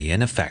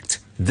in effect.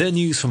 The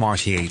news from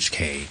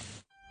RTHK.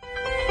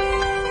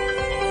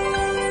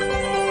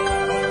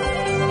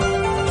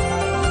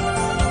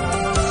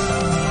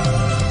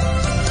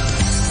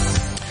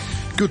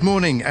 Good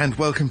morning and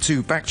welcome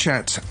to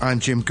Backchat.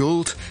 I'm Jim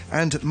Gould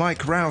and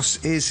Mike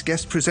Rouse is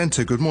guest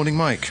presenter. Good morning,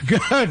 Mike.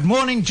 Good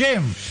morning,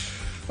 Jim.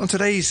 On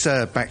today's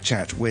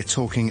Backchat, we're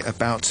talking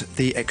about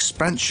the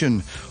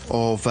expansion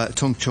of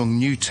Tung Chung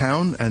New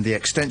Town and the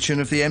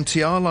extension of the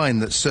MTR line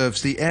that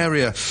serves the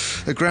area.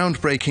 A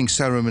groundbreaking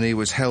ceremony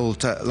was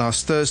held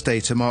last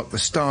Thursday to mark the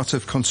start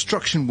of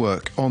construction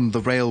work on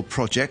the rail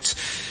project.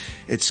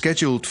 It's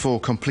scheduled for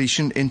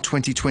completion in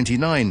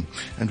 2029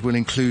 and will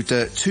include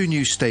two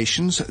new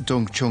stations,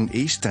 Tung Chung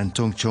East and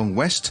Tung Chung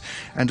West,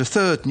 and a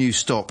third new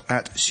stop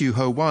at Siu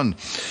Ho Wan.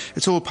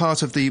 It's all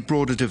part of the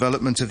broader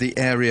development of the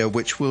area,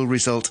 which will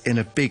result in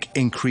a big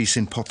increase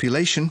in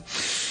population.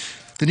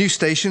 The new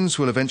stations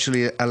will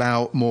eventually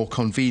allow more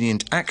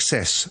convenient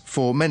access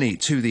for many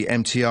to the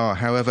MTR.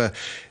 However,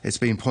 it's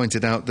been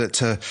pointed out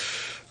that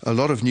a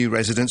lot of new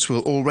residents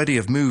will already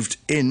have moved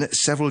in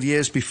several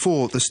years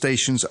before the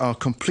stations are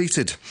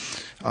completed.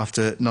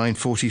 After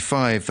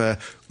 9:45,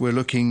 we're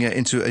looking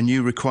into a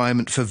new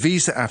requirement for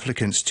visa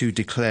applicants to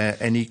declare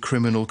any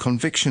criminal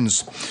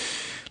convictions.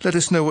 Let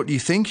us know what you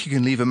think. You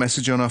can leave a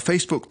message on our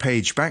Facebook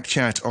page,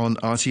 Backchat on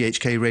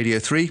RTHK Radio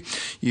 3.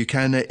 You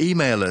can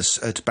email us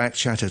at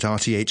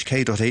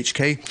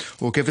backchat@rthk.hk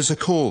or give us a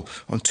call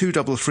on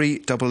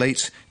 233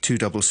 88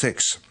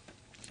 266.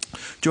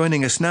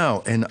 Joining us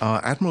now in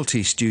our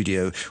Admiralty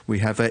studio, we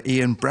have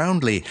Ian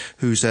Brownlee,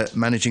 who's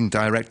Managing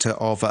Director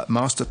of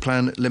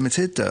Masterplan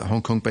Limited,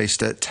 Hong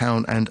Kong-based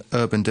town and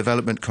urban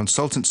development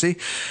consultancy,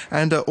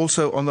 and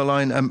also on the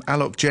line,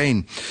 Alok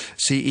Jain,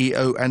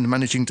 CEO and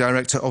Managing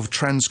Director of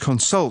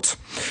Transconsult.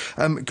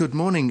 Good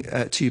morning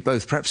to you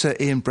both. Perhaps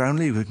Ian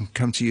Brownlee, we can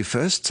come to you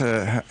first.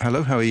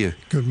 Hello, how are you?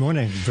 Good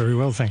morning. Very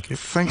well, thank you.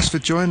 Thanks for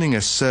joining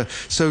us.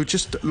 So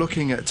just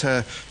looking at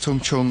Tung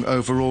Chung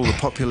overall, the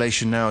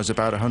population now is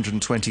about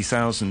 120,000.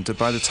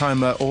 By the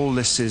time all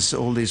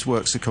these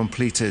works are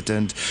completed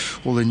and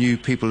all the new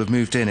people have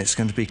moved in, it's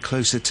going to be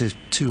closer to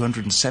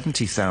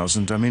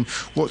 270,000. I mean,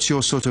 what's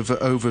your sort of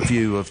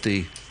overview of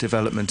the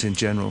development in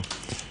general?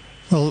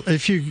 Well,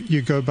 if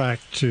you go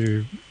back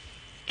to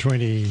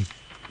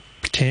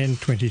 2010,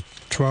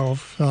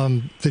 2012,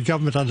 the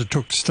government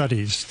undertook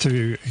studies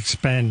to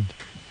expand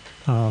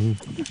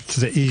to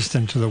the east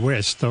and to the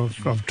west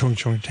of Tung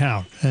Chung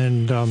Town.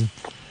 And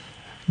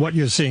what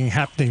you're seeing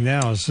happening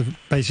now is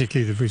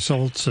basically the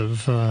results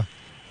of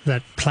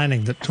that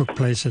planning that took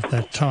place at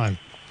that time.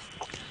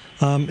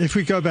 If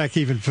we go back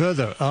even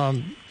further,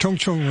 Tung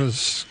Chung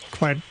was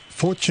quite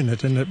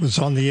fortunate in it was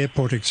on the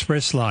Airport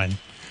Express line.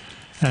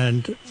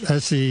 And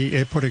as the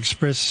Airport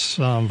Express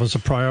was a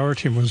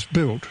priority and was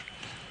built,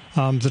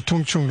 the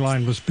Tung Chung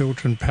line was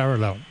built in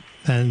parallel.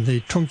 And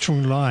the Tung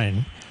Chung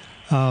line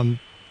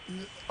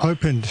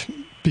opened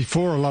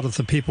before a lot of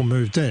the people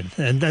moved in.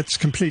 And that's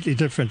completely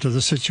different to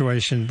the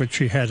situation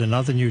which we had in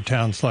other new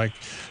towns like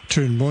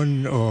Tuen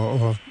Mun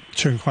or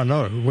Tuen Quan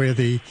O, where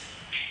the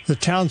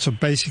towns are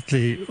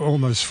basically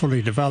almost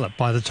fully developed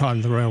by the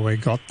time the railway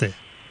got there.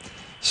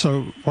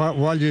 So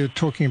while you're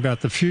talking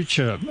about the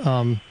future,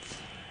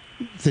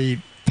 the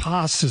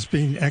past has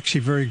been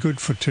actually very good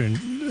for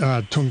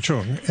Tung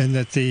Chung, in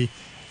that the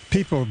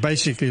people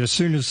basically, as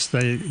soon as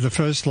the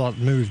first lot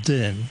moved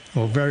in,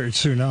 or very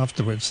soon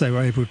afterwards, they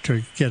were able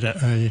to get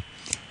a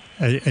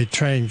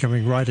train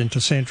coming right into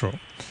Central.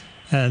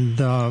 And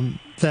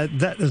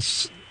that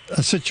is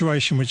a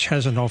situation which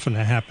hasn't often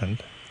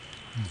happened.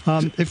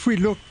 If we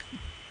look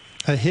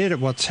ahead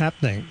at what's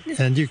happening,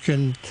 and you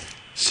can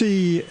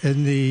see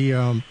in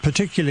the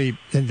particularly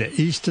in the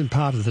eastern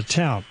part of the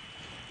town,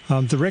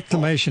 the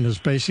reclamation is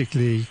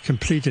basically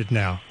completed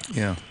now.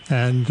 Yeah.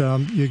 And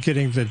you're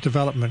getting the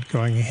development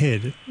going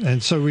ahead.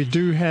 And so we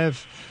do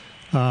have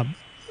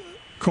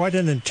quite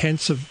an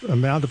intensive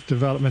amount of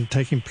development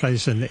taking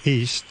place in the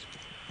east,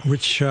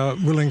 which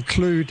will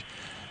include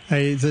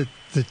the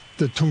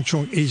Tung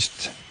Chung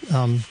East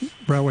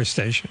railway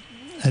station.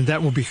 And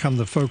that will become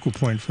the focal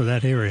point for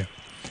that area.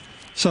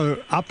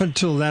 So up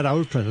until that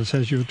opens,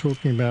 as you were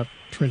talking about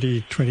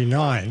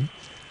 2029,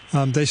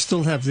 they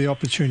still have the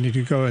opportunity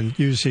to go and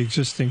use the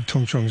existing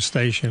Tung Chung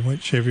station,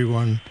 which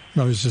everyone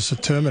knows is the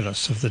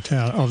terminus of the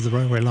town of the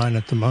railway line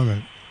at the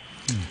moment.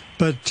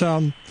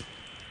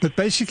 But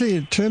basically,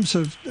 in terms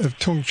of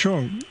Tung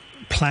Chung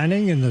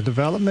planning and the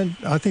development,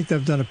 I think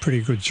they've done a pretty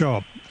good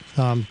job.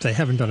 They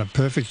haven't done a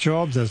perfect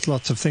job. There's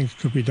lots of things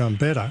could be done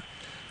better.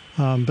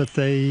 But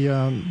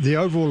the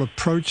overall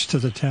approach to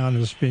the town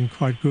has been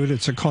quite good.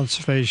 It's a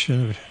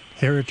conservation of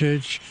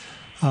heritage.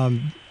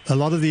 A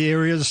lot of the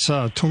areas,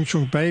 Tung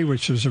Chung Bay,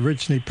 which was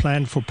originally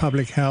planned for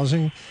public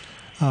housing,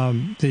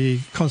 the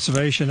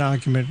conservation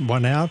argument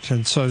won out,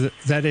 and so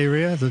that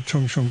area, the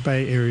Tung Chung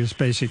Bay area, is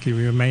basically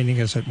remaining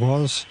as it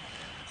was,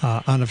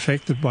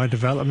 unaffected by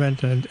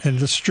development, and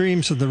the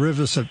streams and the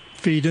rivers that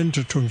feed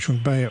into Tung Chung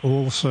Bay are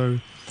also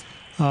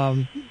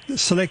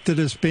selected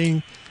as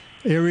being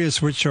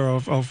areas which are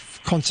of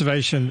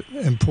conservation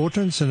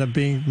importance and are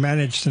being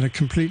managed in a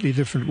completely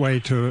different way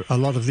to a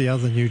lot of the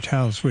other new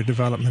towns where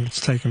development has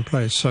taken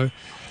place. So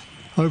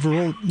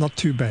overall, not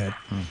too bad.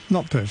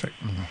 Not perfect.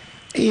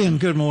 Ian,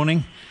 good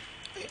morning.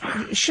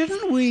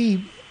 Shouldn't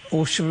we,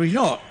 or should we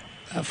not,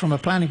 from a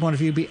planning point of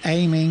view, be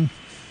aiming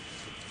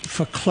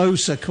for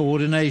closer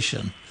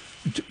coordination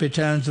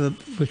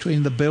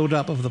between the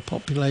build-up of the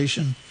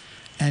population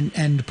and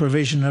the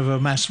provision of a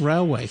mass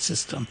railway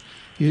system?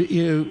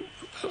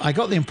 I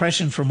got the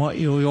impression from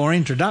your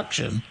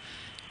introduction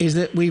is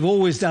that we've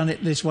always done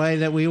it this way,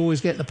 that we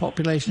always get the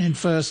population in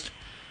first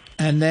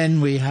and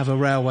then we have a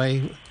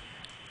railway.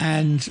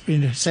 And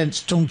in a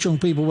sense, Tung Chung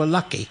people were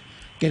lucky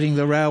getting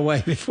the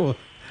railway before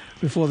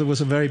there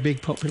was a very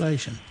big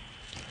population.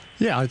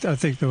 Yeah, I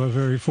think they were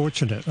very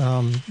fortunate.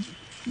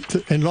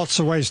 In lots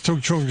of ways,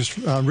 Tung Chung is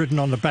written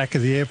on the back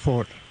of the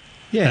airport.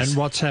 Yes. And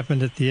what's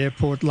happened at the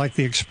airport, like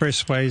the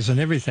expressways and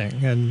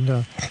everything.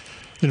 And,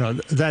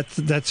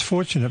 that's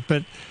fortunate.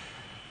 But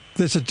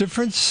there's a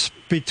difference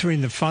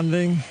between the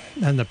funding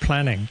and the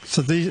planning.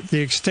 So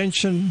the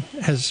extension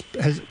has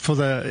for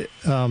the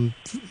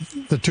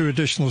 2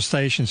 additional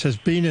stations has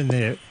been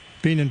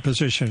in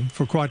position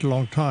for quite a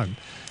long time.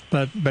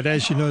 But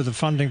as you know, the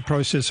funding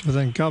process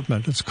within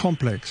government, it's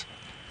complex.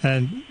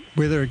 And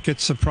whether it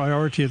gets a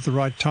priority at the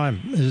right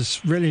time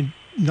is really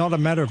not a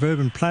matter of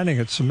urban planning.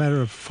 It's a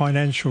matter of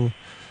financial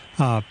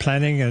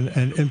planning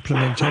and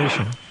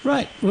implementation.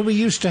 Right. Well, we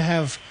used to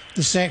have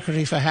the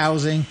Secretary for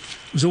Housing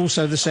was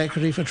also the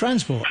Secretary for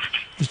Transport.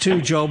 The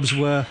 2 jobs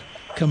were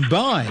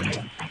combined.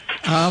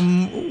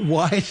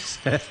 Why is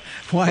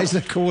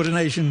the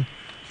coordination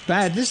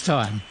bad this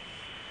time?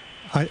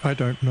 I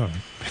don't know.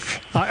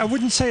 I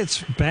wouldn't say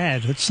it's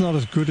bad. It's not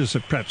as good as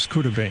it perhaps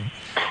could have been.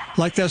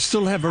 Like they'll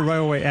still have a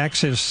railway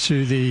access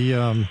to the,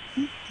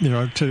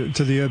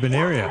 to the urban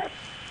area.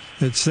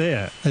 It's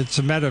there. It's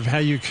a matter of how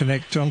you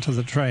connect onto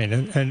the train.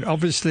 And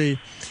obviously,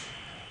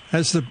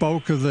 as the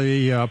bulk of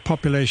the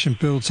population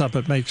builds up,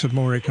 it makes it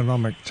more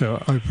economic to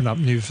open up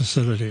new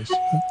facilities.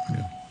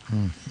 Yeah.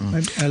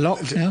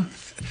 Alok, yeah.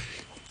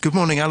 Good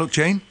morning, Alok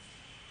Jain.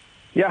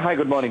 Yeah, hi,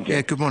 good morning, Jim.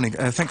 Yeah, good morning.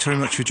 Thanks very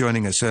much for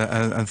joining us,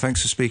 and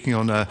thanks for speaking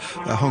on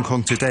Hong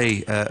Kong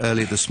Today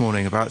earlier this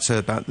morning about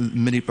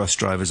minibus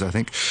drivers, I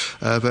think.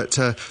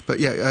 But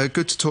yeah,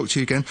 good to talk to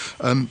you again.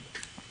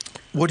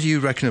 What do you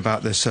reckon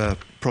about this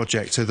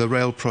project, the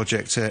rail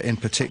project in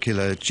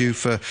particular?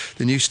 The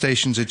new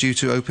stations are due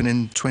to open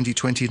in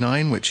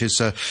 2029, which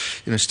is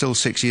still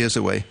 6 years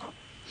away.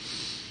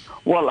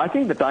 Well, I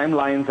think the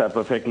timelines are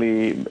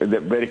they're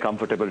very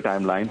comfortable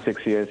timelines.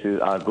 6 years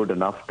are good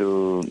enough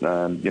to,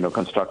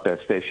 construct a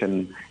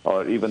station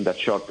or even that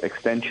short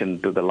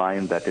extension to the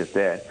line that is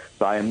there.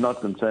 So I am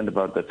not concerned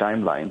about the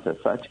timelines as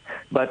such.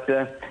 But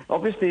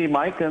obviously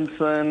my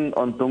concern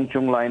on Tung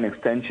Chung line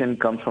extension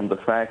comes from the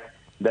fact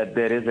that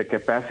there is a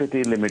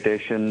capacity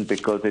limitation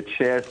because it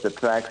shares the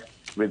tracks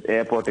with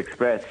Airport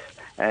Express.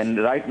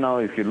 And right now,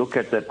 if you look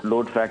at the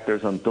load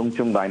factors on Tung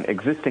Chung line,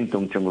 existing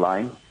Tung Chung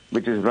line,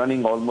 which is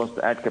running almost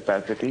at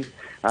capacity,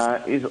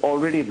 is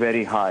already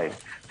very high.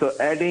 So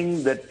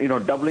adding that,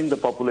 doubling the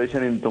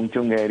population in Tung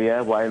Chung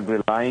area while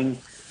relying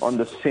on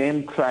the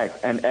same track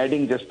and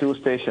adding just 2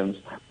 stations,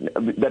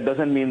 that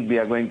doesn't mean we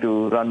are going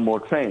to run more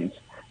trains.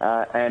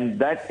 And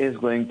that is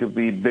going to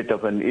be a bit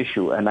of an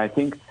issue. And I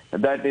think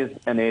that is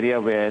an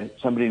area where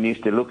somebody needs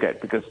to look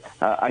at, because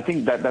I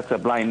think that's a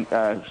blind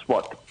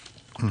spot.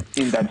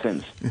 In that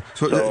sense.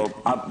 So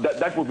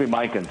that would be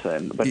my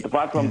concern. But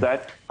apart from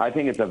that, I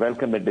think it's a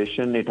welcome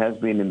addition. It has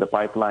been in the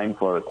pipeline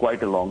for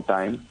quite a long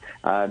time.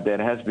 There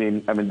has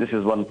been, this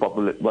is one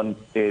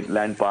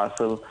land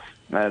parcel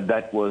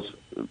that was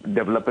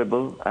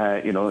developable.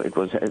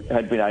 It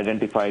had been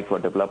identified for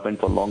development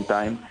for a long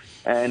time.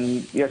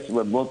 And yes,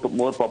 with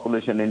more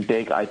population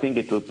intake, I think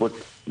it will put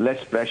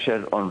less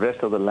pressure on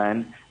rest of the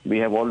land. We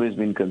have always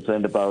been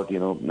concerned about,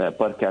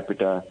 per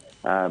capita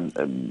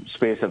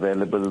space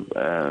available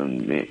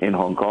in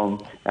Hong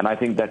Kong, and I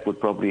think that would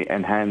probably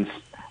enhance,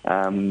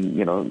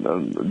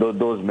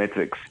 those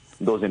metrics,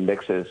 those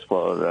indexes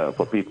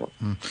for people.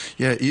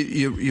 Yeah,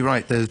 you're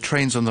right. The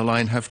trains on the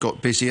line have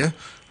got busier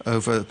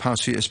over the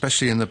past few,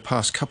 especially in the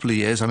past couple of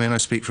years. I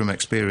speak from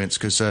experience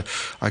because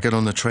I get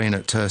on the train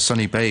at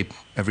Sunny Bay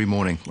every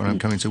morning when I'm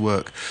coming to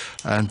work,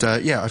 and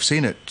I've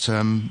seen it.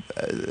 From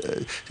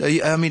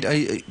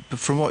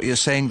what you're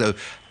saying though.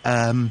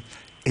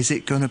 Is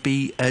it going to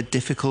be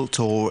difficult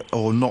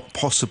or not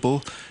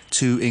possible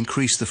to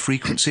increase the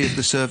frequency of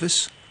the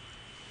service?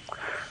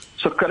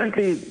 So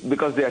currently,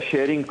 because they are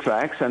sharing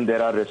tracks and there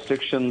are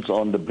restrictions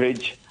on the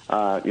bridge,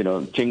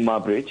 Ching Ma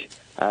Bridge,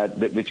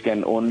 which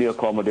can only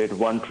accommodate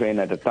 1 train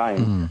at a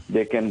time,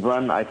 they can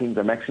run, I think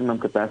the maximum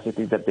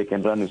capacity that they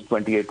can run is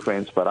 28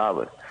 trains per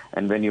hour.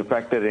 And when you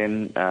factor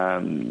in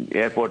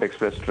Airport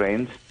Express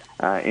trains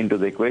into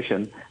the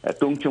equation,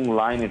 Tung Chung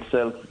line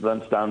itself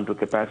runs down to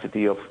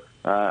capacity of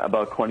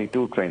about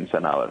 22 trains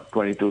an hour,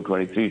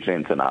 23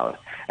 trains an hour.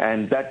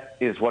 And that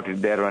is what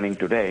they're running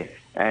today.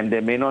 And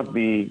there may not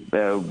be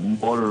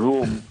more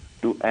room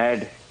to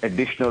add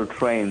additional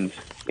trains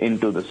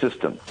into the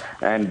system.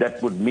 And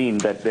that would mean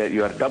that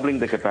you are doubling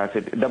the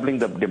capacity, doubling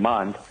the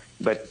demand,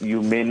 but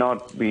you may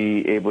not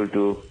be able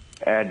to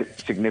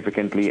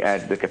significantly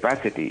add the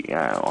capacity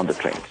on the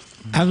trains.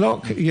 And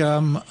look,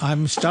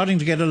 I'm starting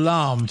to get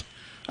alarmed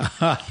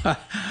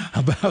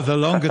about the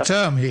longer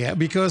term here,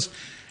 because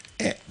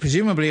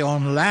presumably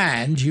on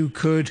land you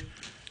could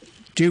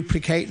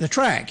duplicate the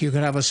track. You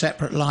could have a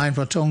separate line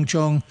for Tung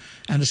Chung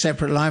and a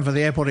separate line for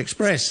the Airport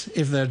Express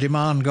if the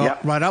demand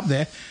got right up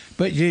there.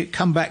 But you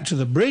come back to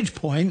the bridge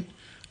point,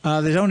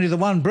 there's only the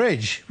one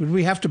bridge. Would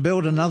we have to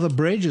build another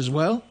bridge as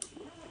well?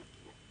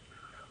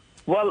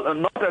 Well,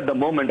 not at the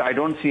moment. I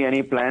don't see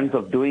any plans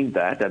of doing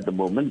that at the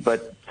moment,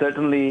 but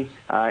certainly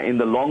in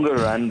the longer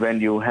run, when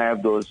you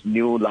have those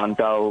new new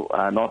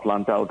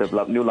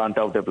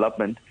Lantau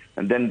development,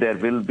 and then there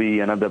will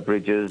be another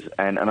bridges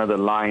and another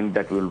line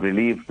that will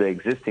relieve the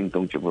existing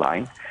Tung Chung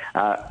line.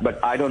 But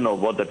I don't know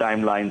what the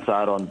timelines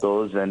are on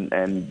those,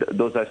 and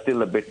those are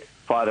still a bit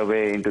far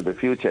away into the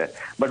future.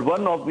 But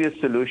one obvious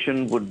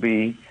solution would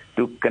be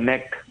to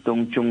connect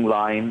Tung Chung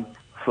line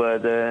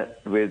further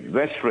with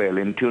West Rail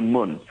in Tuen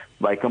Mun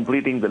by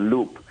completing the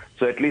loop.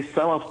 So at least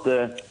some of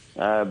the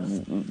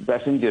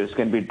passengers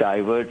can be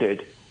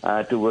diverted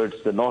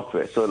towards the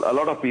northwest. So a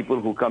lot of people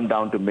who come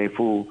down to Mei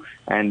Fu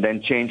and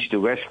then change to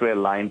West Rail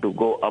line to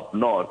go up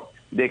north,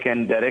 they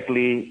can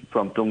directly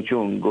from Tung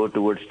Chung go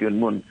towards Tuen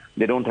Mun.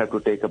 They don't have to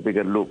take a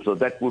bigger loop. So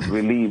that would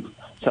relieve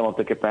some of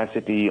the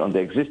capacity on the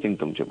existing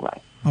Tung Chung line.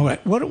 All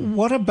right.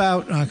 What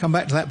about, I'll come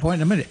back to that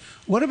point in a minute,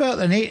 what about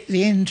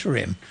the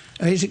interim?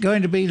 Is it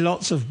going to be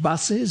lots of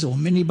buses or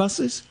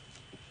minibuses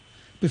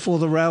before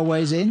the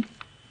railway's in?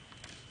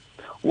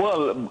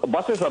 Well,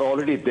 buses are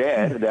already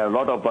there. There are a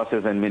lot of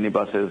buses and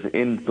minibuses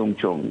in Tung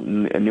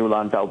Chung. New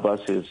Lantau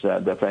Bus is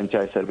the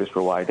franchise service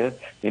provider.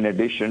 In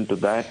addition to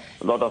that,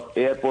 a lot of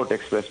Airport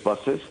Express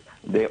buses.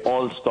 They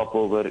all stop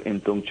over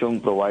in Tung Chung,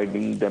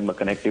 providing them a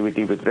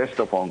connectivity with rest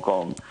of Hong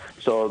Kong.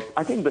 So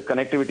I think the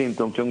connectivity in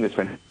Tung Chung is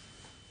fantastic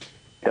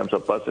in terms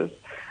of buses.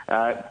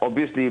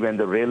 Obviously, when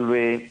the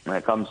railway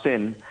comes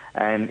in,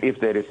 and if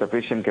there is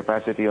sufficient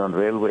capacity on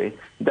railway,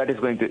 that is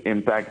going to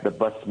impact the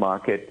bus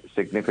market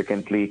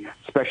significantly,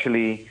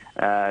 especially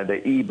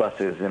the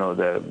e-buses.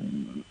 The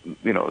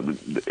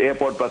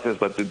airport buses,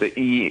 but the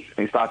E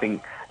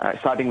starting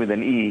with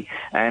an E,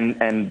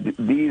 and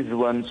these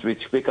ones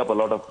which pick up a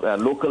lot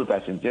of local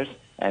passengers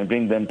and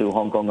bring them to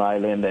Hong Kong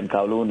Island and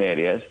Kowloon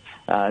areas,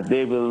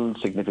 they will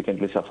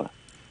significantly suffer.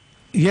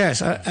 Yes,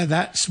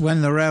 that's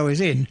when the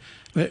railway's in.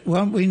 But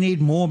won't we need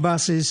more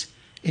buses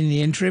in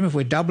the interim if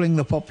we're doubling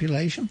the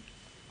population?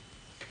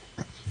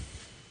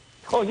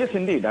 Oh, yes,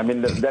 indeed. I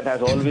mean, that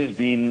has always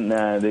been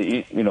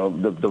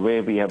the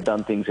way we have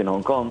done things in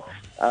Hong Kong.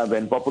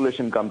 When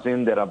population comes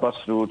in, there are bus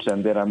routes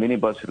and there are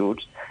minibus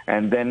routes.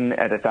 And then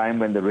at a time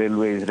when the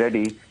railway is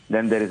ready,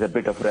 then there is a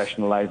bit of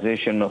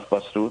rationalization of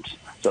bus routes.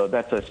 So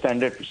that's a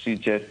standard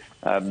procedure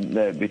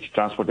which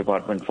Transport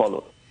Department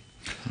follows.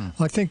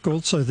 I think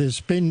also there's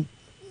been,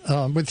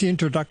 with the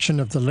introduction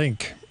of the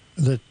link,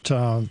 the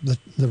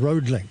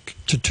road link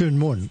to Tuen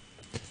Mun,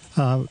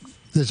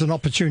 there's an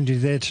opportunity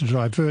there to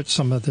divert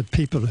some of the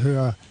people who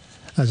are,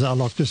 as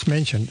Alok just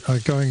mentioned, are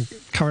going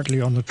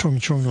currently on the Tung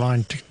Chung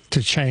line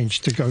to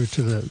change to go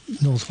to the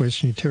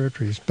Northwestern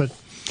Territories. But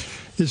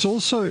there's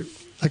also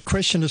a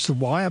question as to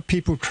why are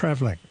people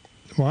travelling?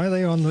 Why are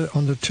they on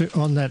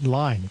that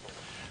line?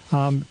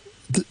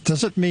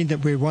 Does it mean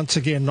that we're once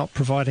again not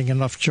providing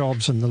enough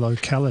jobs in the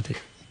locality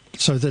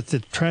so that the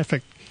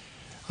traffic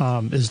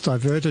is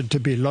diverted to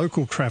be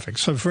local traffic?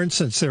 So, for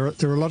instance, there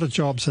are a lot of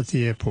jobs at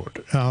the airport.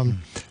 There are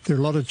a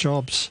lot of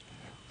jobs,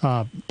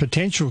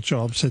 potential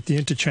jobs at the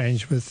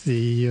interchange with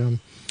the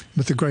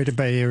Greater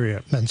Bay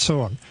Area and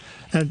so on.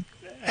 And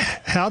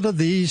how do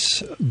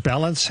these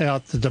balance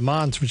out the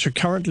demands which are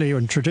currently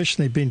and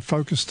traditionally been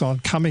focused on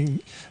coming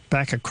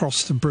back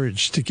across the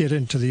bridge to get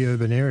into the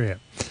urban area?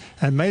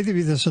 And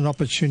maybe there's an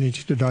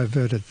opportunity to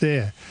divert it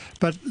there.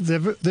 But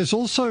there's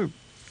also,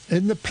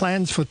 in the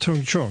plans for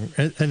Tung Chung,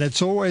 and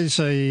it's always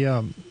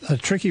a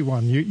tricky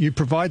one, you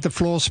provide the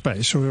floor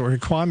space or a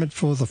requirement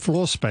for the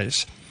floor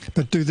space,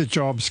 but do the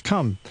jobs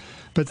come?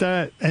 But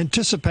they're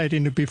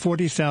anticipating to be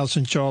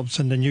 40,000 jobs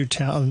in the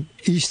Newtown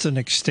Eastern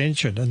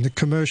Extension and the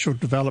commercial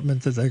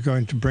development that they're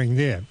going to bring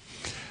there.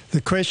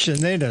 The question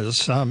then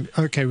is,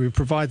 okay, we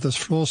provide this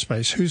floor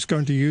space, who's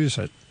going to use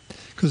it?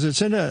 Because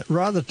it's in a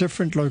rather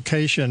different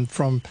location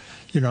from,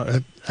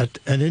 an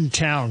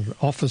in-town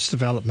office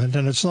development,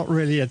 and it's not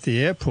really at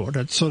the airport.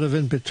 It's sort of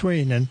in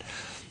between. And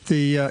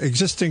the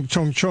existing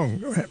Tung Chung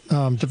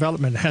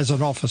development has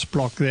an office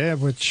block there,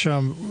 which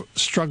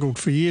struggled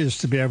for years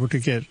to be able to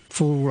get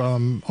full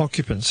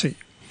occupancy.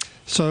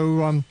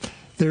 So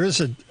there is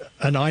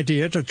an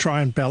idea to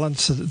try and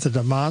balance the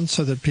demand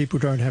so that people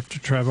don't have to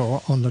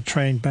travel on the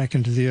train back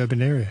into the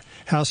urban area.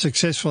 How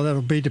successful that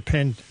will be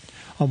depend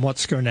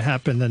what's going to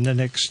happen in the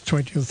next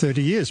 20 or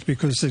 30 years,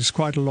 because there's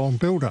quite a long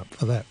build-up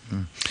for that.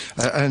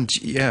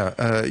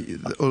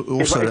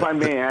 Also, if I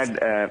may add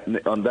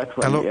on that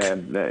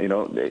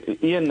one,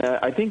 Ian,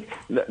 I think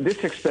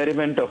this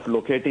experiment of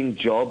locating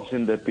jobs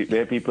in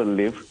where people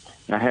live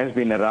has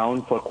been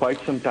around for quite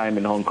some time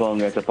in Hong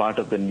Kong as a part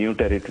of the New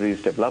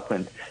Territories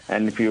development.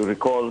 And if you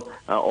recall,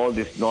 all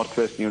these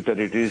Northwest New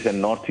Territories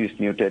and Northeast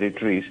New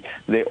Territories,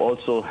 they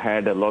also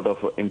had a lot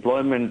of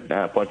employment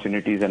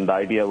opportunities, and the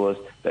idea was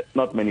that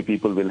not many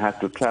people will have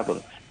to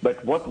travel.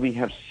 But what we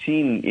have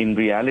seen in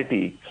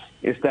reality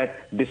is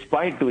that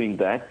despite doing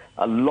that,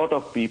 a lot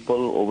of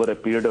people over a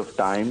period of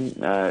time,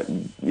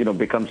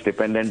 becomes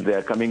dependent. They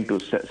are coming to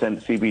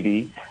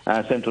CBD,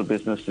 Central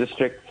Business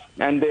District,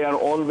 and they are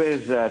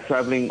always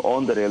traveling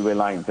on the railway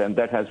lines. And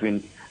that has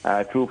been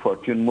true for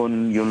Tuen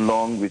Mun, Yuen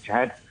Long, which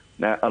had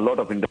a lot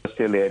of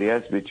industrial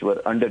areas which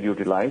were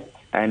underutilized,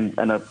 and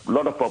a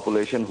lot of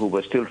population who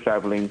were still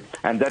traveling.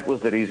 And that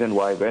was the reason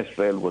why West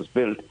Rail was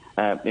built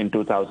in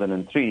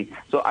 2003.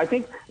 So I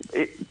think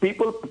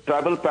people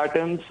travel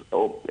patterns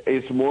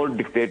is more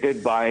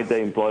dictated by the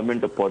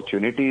employment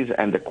opportunities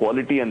and the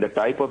quality and the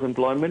type of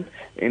employment,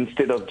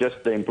 instead of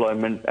just the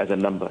employment as a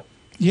number.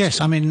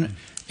 Yes, I mean,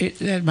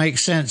 it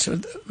makes sense.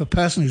 A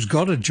person who's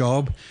got a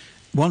job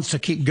wants to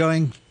keep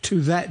going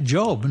to that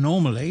job.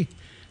 Normally,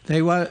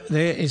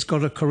 it's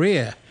got a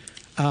career.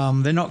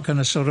 They're not going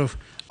to sort of,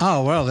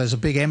 there's a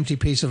big empty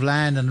piece of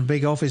land and a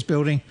big office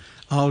building,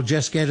 I'll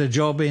just get a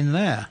job in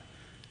there.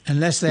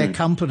 Unless their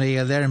company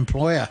or their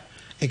employer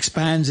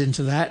expands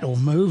into that or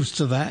moves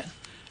to that,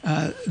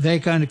 they're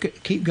going to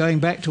keep going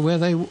back to where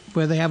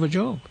they have a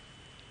job.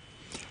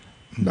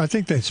 I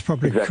think that's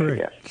probably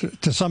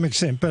correct to some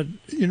extent. But,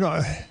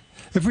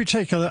 if we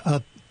take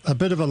a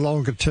bit of a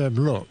longer-term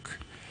look,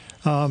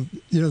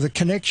 the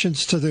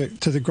connections to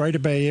the Greater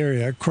Bay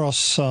Area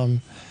across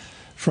from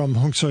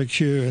Hong Soi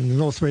Kyu and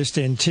Northwest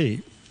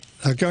NT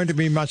are going to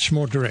be much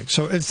more direct.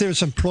 So if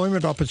there's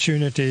employment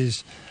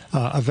opportunities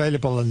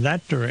available in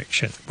that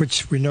direction,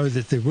 which we know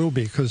that there will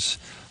be because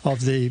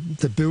of the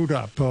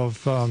build-up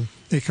of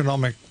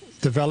economic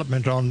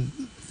development on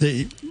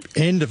the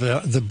end of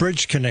the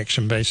bridge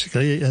connection,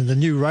 basically, and the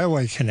new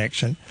railway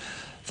connection,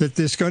 that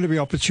there's going to be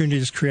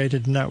opportunities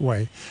created in that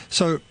way.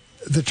 So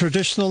the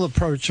traditional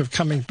approach of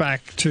coming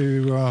back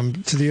to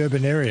the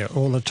urban area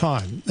all the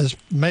time is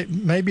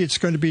maybe it's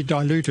going to be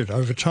diluted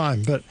over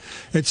time, but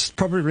it's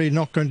probably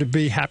not going to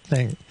be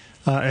happening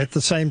at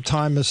the same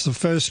time as the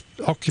first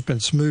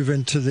occupants move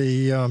into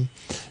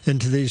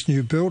these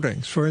new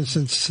buildings. For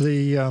instance,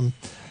 the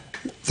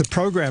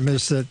program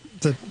is that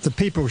the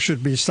people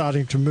should be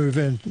starting to move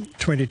in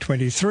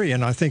 2023,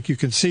 and I think you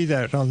can see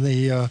that on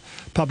the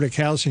public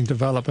housing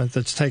development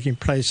that's taking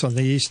place on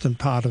the eastern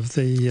part of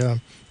the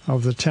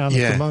town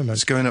at the moment.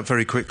 It's going up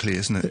very quickly,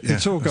 isn't it?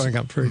 It's all going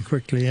up very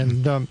quickly,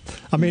 and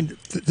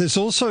there's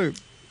also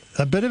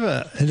a bit of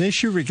an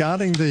issue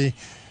regarding the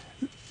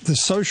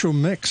social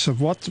mix of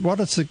what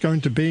is it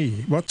going to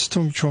be? What's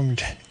Tung Chung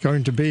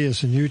going to be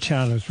as a new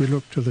town as we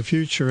look to the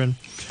future? And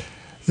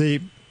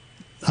the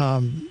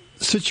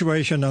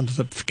situation under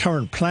the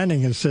current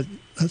planning is that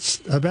it's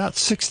about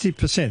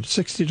 60%,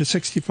 60 to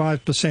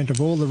 65%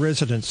 of all the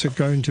residents are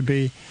going to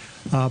be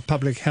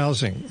public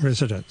housing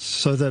residents,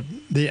 so that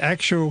the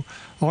actual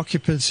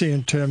occupancy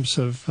in terms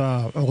of,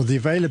 or the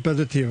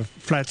availability of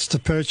flats to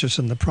purchase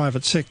in the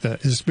private sector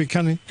is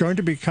going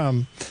to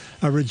become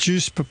a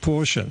reduced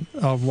proportion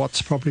of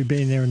what's probably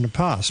been there in the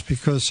past,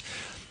 because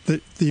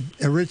the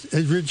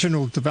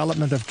original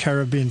development of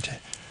Caribbean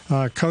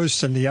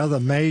Coast and the other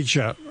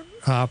major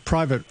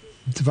private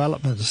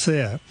developments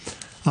there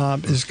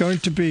is going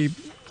to be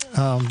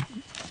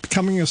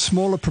becoming a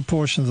smaller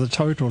proportion of the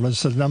total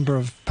as the number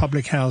of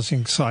public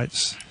housing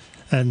sites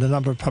and the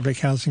number of public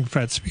housing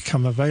flats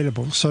become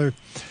available. So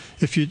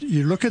if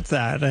you look at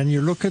that and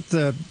you look at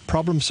the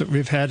problems that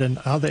we've had in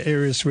other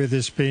areas where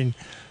there's been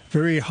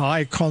very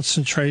high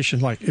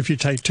concentration, like if you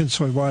take Tin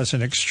Soi Wai as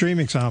an extreme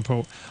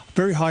example,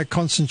 very high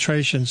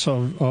concentrations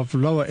of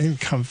lower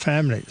income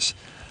families,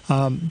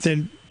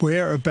 then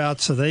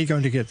whereabouts are they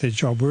going to get their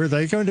job? Where are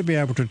they going to be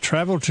able to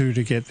travel to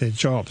get their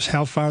jobs?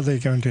 How far are they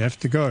going to have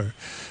to go?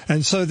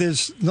 And so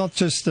there's not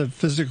just a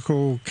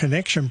physical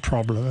connection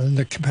problem and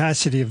the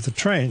capacity of the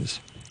trains,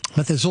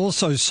 but there's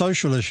also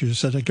social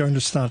issues that are going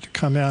to start to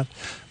come out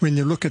when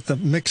you look at the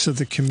mix of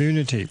the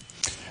community.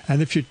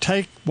 And if you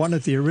take one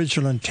of the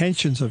original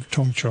intentions of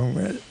Tung Chung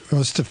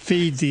was to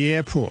feed the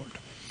airport,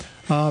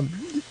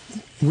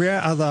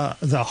 where are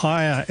the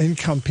higher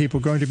income people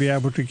going to be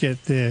able to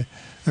get their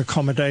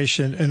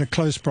accommodation in a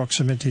close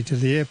proximity to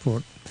the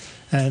airport?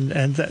 And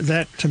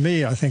that to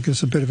me, I think,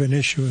 is a bit of an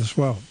issue as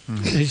well.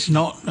 It's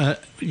not,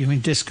 you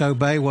mean Disco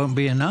Bay won't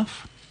be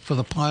enough for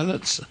the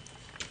pilots?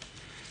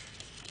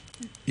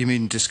 You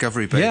mean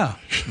Discovery Bay? Yeah.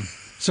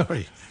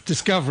 Sorry,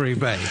 Discovery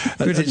Bay.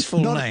 Good, its full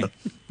name.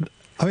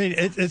 I mean,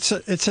 it's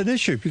an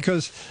issue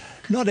because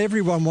not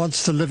everyone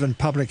wants to live in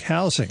public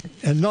housing,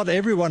 and not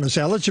everyone is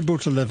eligible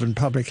to live in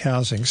public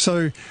housing.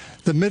 So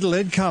the middle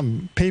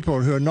income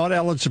people who are not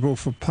eligible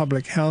for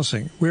public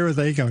housing, where are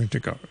they going to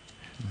go?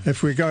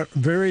 If we got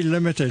very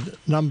limited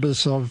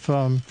numbers of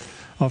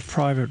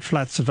private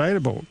flats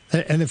available,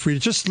 and if we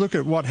just look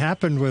at what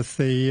happened with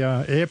the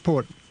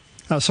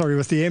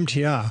with the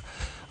MTR,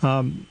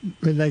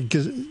 when they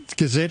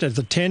gazetted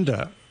the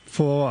tender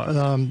for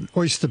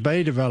Oyster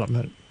Bay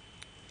development,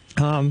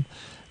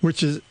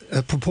 which is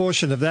a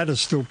proportion of that is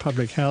still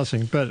public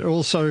housing, but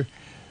also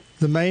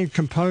the main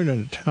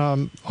component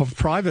of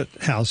private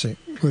housing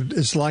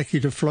is likely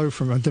to flow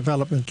from a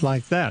development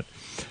like that.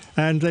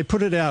 And they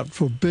put it out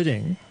for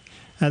bidding,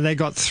 and they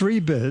got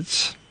 3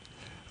 bids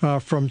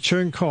from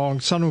Cheung Kong,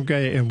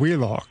 Sunway and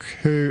Wheelock,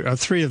 who are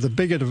 3 of the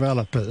bigger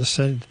developers,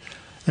 and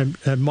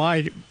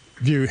my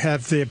view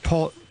have their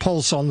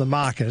pulse on the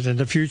market and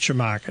the future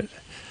market.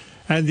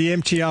 And the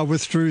MTR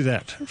withdrew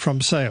that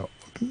from sale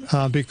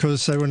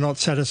because they were not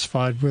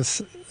satisfied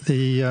with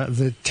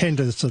the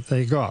tenders that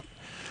they got.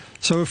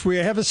 So if we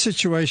have a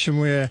situation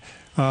where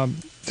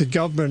the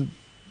government,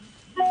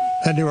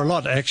 and there were a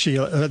lot actually,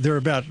 there were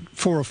about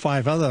 4 or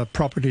 5 other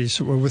properties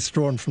that were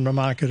withdrawn from the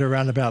market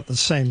around about the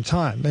same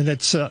time. And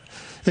it's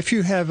if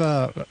you have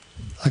a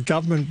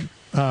government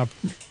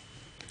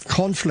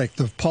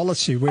conflict of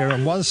policy where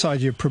on one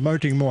side you're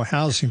promoting more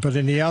housing, but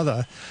in the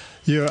other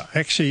you're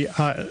actually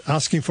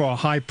asking for a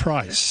high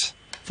price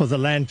for the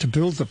land to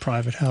build the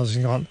private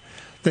housing on,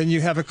 then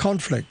you have a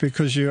conflict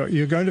because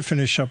you're going to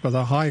finish up with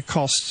a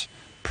high-cost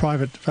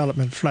private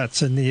development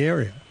flats in the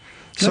area.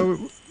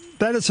 So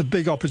that is a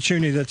big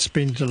opportunity that's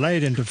been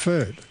delayed and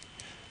deferred.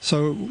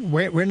 So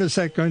when is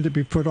that going to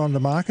be put on the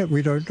market?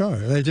 We don't know.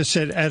 They just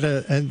said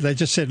they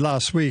just said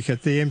last week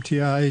at the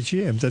MTR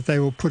AGM that they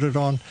will put it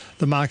on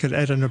the market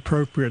at an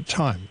appropriate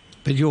time.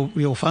 But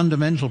your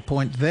fundamental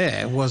point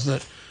there was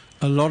that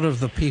a lot of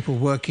the people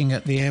working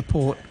at the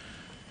airport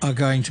are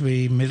going to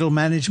be middle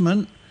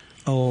management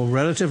or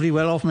relatively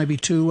well off, maybe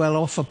too well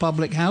off for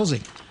public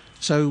housing.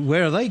 So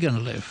where are they going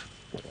to live?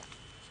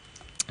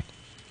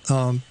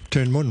 Tung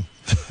Mun.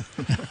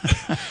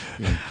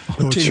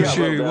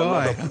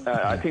 Why?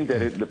 I think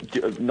there is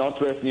the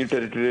Northwest New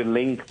Territory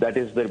link. That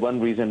is the one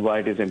reason why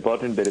it is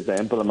important. There is an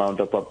ample amount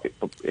of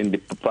in the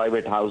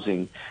private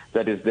housing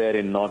that is there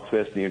in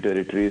Northwest New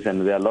Territories,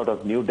 and there are a lot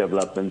of new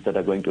developments that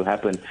are going to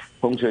happen.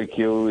 Hung Choi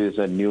Kyo is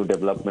a new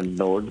development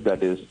node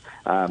that is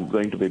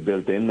going to be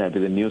built in. That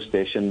is a new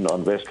station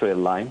on West Rail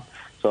line.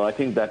 So I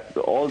think that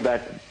all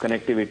that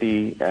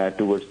connectivity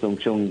towards Tung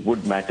Chung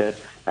would matter,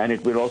 and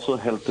it will also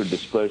help to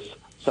disperse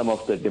some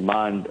of the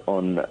demand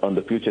on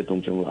the future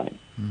Tung Chung line.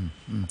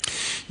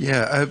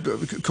 Yeah,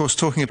 of course,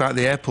 talking about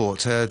the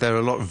airport, there are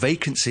a lot of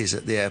vacancies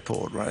at the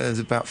airport, right? There's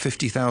about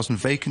 50,000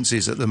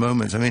 vacancies at the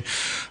moment. I mean,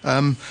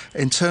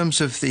 in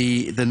terms of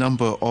the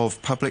number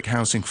of public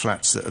housing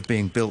flats that are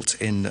being built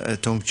in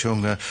Tung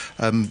Chung,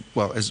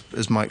 well,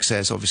 as Mike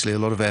says, obviously a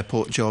lot of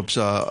airport jobs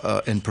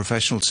are in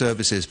professional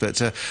services,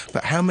 but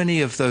how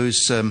many of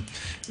those,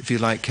 if you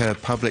like,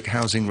 public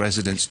housing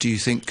residents do you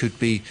think could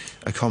be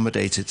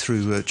accommodated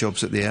through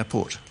jobs at the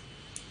airport?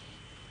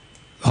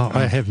 Oh,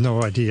 I have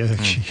no idea,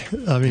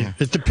 actually. I mean,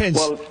 it depends.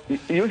 Well,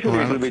 usually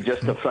it will be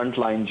just the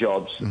frontline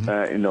jobs,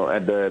 you know,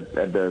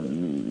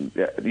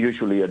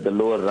 usually at the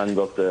lower rung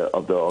of the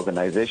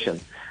organization.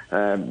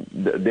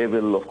 They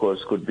will, of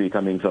course, could be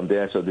coming from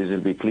there. So these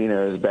will be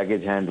cleaners,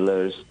 baggage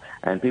handlers,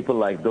 and people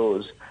like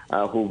those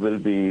who will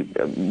be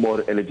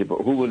more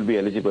eligible, who will be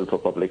eligible for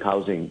public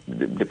housing,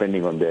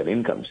 depending on their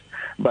incomes.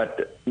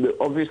 But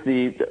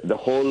obviously, the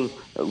whole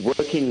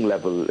working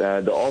level,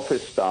 the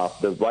office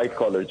staff, the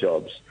white-collar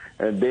jobs,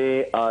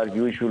 they are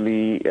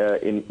usually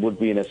would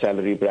be in a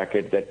salary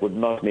bracket that would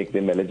not make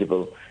them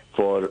eligible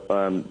for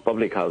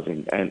public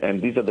housing,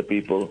 and these are the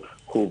people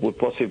who would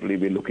possibly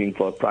be looking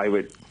for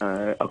private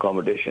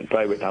accommodation,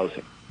 private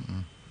housing.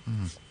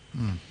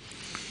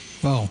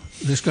 Well,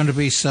 there's going to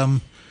be some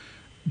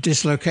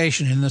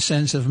dislocation in the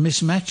sense of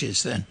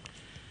mismatches then.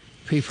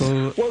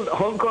 People. Well,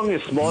 Hong Kong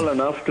is small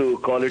enough to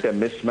call it a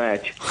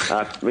mismatch.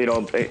 You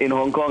know, in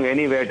Hong Kong,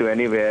 anywhere to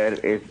anywhere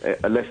is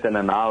less than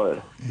an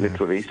hour,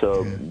 literally.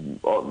 So,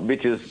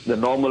 which is the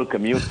normal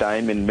commute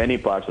time in many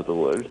parts of the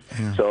world.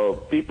 So,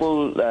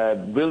 people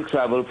will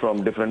travel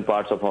from different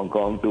parts of Hong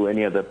Kong to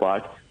any other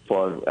part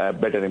for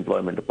better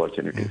employment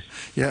opportunities.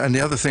 Yeah, and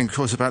the other thing, of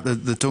course, about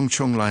the Tung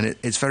Chung line,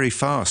 it's very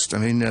fast. I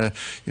mean, you know,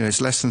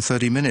 it's less than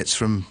 30 minutes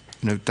from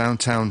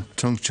downtown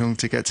Tung Chung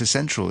to get to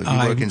Central. If you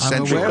work in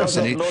Central,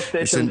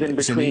 it's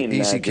an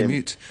easy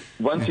commute.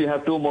 Once you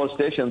have 2 more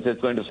stations,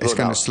 it's going to slow down. It's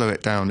going to slow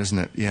it down, isn't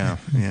it? Yeah.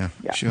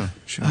 Sure.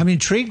 I'm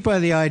intrigued by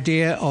the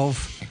idea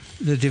of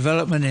the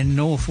development in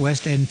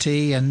Northwest NT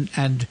and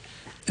in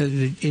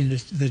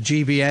the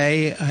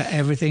GBA,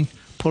 everything,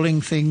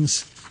 pulling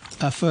things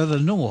further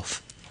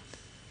north.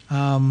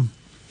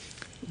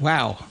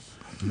 Wow.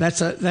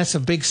 That's a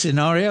big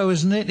scenario,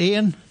 isn't it,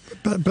 Ian?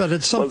 But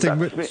it's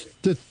something.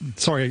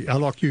 Sorry,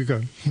 Alok, you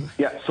go.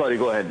 Yeah, sorry,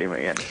 go ahead,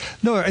 again.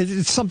 No,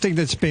 it's something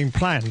that's being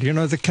planned. You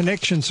know, the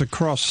connections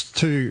across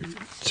to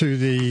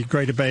the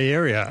Greater Bay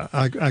Area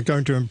are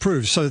going to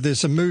improve. So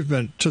there's a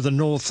movement to the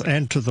north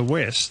and to the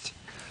west.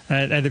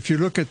 And if you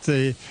look at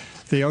the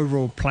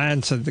overall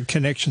plans and the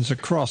connections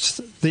across,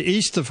 the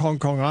east of Hong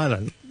Kong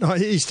Island,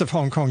 east of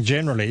Hong Kong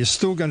generally, is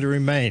still going to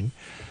remain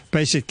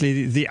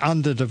basically the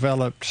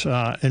underdeveloped,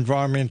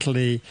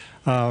 environmentally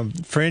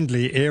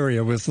friendly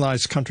area with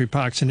nice country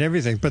parks and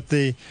everything. But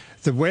the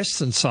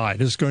western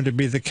side is going to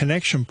be the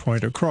connection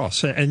point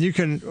across. And you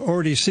can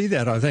already see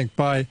that, I think,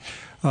 by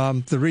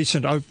the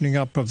recent opening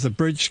up of the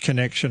bridge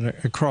connection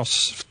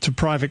across to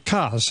private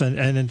cars. And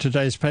in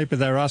today's paper,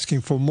 they're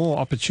asking for more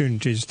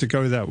opportunities to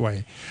go that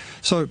way.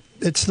 So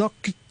it's not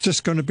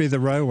just going to be the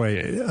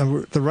railway.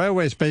 The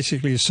railway is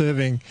basically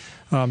serving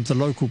the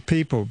local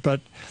people.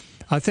 But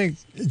I think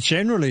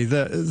generally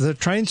the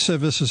train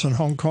services in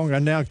Hong Kong are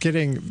now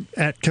getting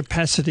at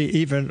capacity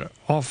even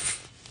off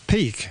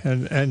peak,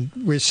 and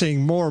we're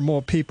seeing more and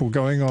more people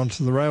going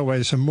onto the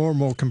railways and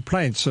more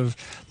complaints of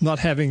not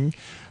having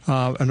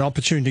an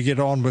opportunity to get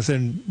on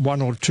within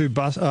one or two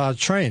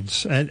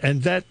trains.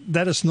 And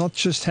that is not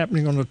just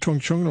happening on the Tung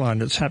Chung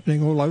line, it's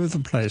happening all over the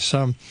place.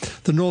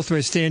 The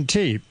Northwest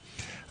NT,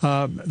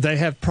 they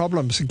have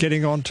problems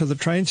getting onto the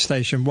train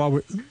station while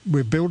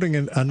we're building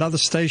another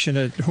station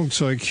at Hung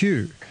Soi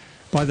Kyu.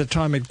 By the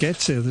time it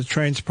gets there, the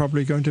train's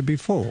probably going to be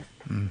full.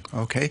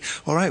 Okay.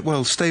 All right.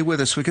 Well, stay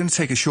with us. We're going to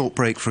take a short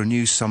break for a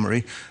news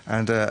summary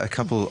and a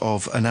couple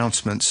of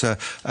announcements. A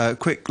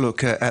quick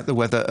look at the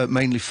weather.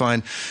 Mainly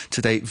fine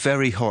today.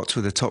 Very hot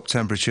with a top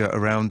temperature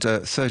around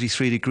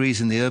 33 degrees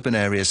in the urban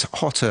areas.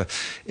 Hotter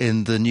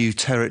in the new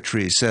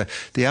territories.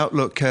 The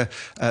outlook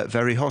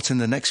very hot in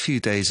the next few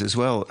days as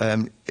well.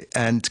 And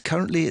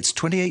currently it's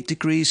 28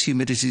 degrees.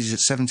 Humidity is at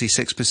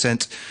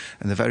 76%.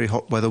 And the very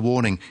hot weather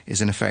warning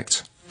is in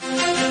effect.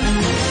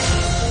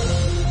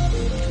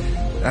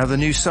 Now the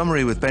news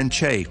summary with Ben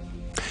Che.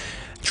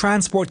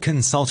 Transport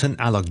consultant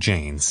Alok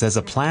Jain says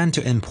a plan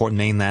to import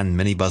mainland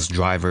minibus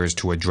drivers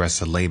to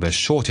address a labour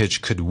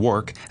shortage could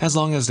work as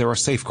long as there are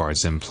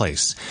safeguards in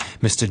place.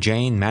 Mr.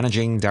 Jain,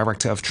 managing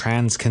director of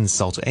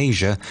TransConsult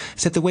Asia,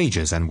 said the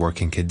wages and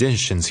working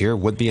conditions here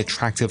would be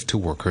attractive to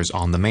workers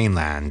on the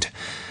mainland.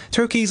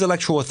 Turkey's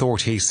electoral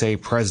authorities say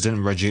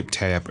President Recep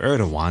Tayyip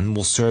Erdogan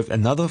will serve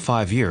another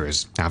 5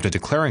 years after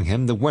declaring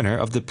him the winner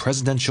of the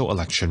presidential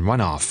election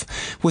runoff.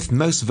 With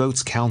most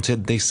votes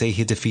counted, they say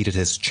he defeated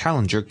his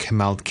challenger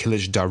Kemal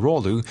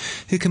Kılıçdaroğlu,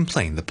 who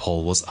complained the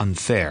poll was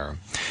unfair.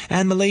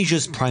 And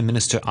Malaysia's Prime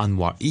Minister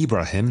Anwar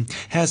Ibrahim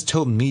has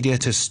told media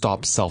to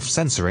stop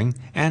self-censoring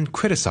and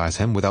criticize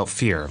him without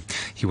fear.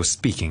 He was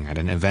speaking at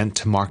an event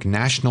to mark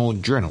National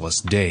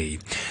Journalist Day.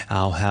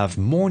 I'll have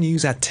more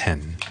news at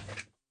 10.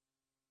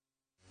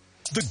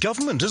 The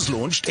government has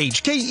launched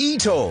HK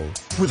e-Toll.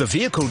 With a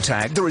vehicle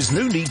tag, there is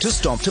no need to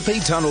stop to pay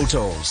tunnel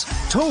tolls.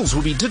 Tolls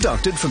will be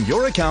deducted from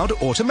your account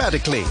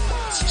automatically,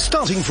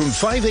 starting from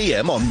 5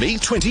 a.m. on May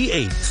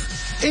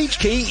 28th.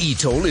 HK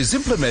e-Toll is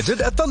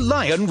implemented at the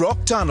Lion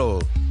Rock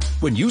Tunnel.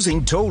 When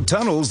using toll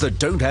tunnels that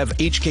don't have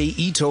HK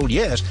e-Toll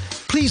yet,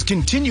 please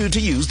continue to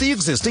use the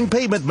existing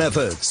payment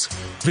methods.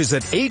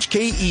 Visit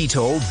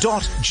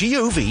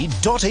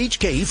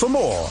hketoll.gov.hk for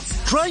more.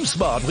 Drive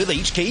smart with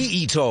HK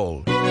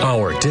e-Toll.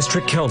 Our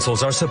district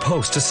councils are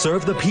supposed to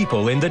serve the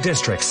people in the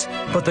districts,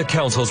 but the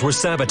councils were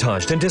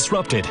sabotaged and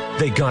disrupted.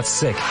 They got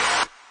sick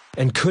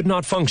and could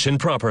not function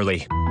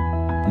properly.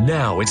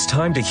 Now it's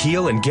time to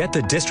heal and get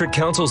the district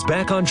councils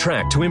back on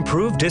track to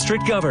improve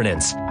district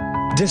governance.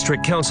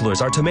 District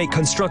councillors are to make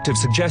constructive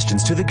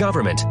suggestions to the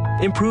government,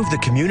 improve the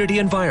community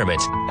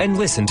environment, and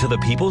listen to the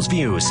people's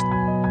views.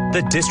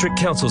 The district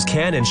councils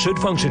can and should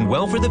function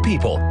well for the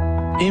people.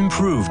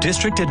 Improve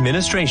district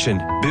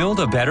administration. Build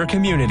a better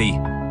community.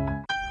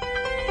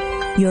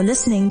 You're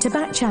listening to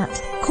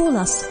Backchat. Call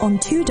us on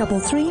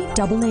 233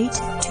 88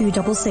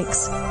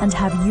 266 and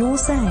have your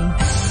say.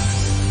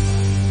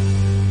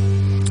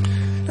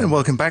 And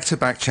welcome back to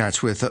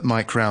Backchat with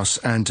Mike Rouse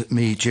and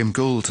me, Jim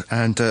Gould.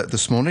 And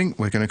this morning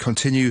we're going to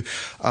continue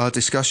our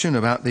discussion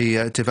about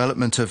the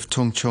development of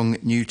Tung Chung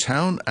New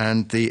Town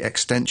and the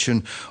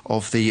extension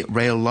of the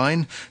rail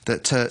line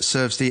that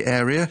serves the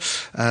area.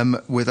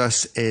 With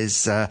us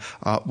is,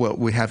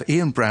 we have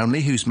Ian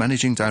Brownlee, who's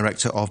Managing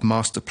Director of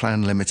Master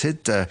Plan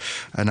Limited,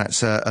 and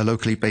that's a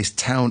locally based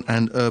town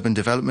and urban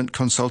development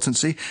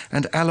consultancy,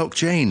 and Alok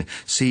Jain,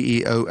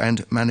 CEO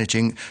and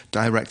Managing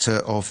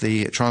Director of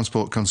the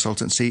transport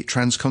consultancy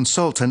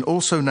TransConsult. And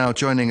also now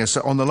joining us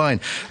on the line,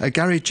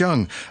 Gary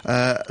Jung,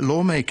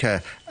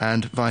 lawmaker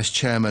and Vice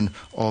Chairman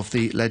of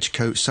the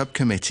LegCo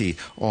Subcommittee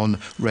on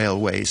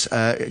Railways.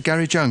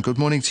 Gary Jung, good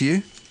morning to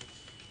you.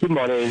 Good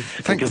morning.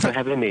 Thank you for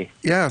having me.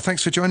 Yeah,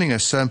 thanks for joining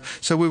us.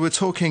 So we were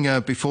talking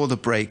before the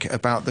break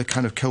about the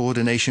kind of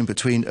coordination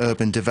between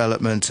urban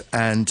development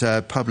and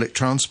public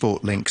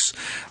transport links.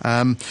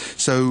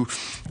 So,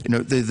 you know,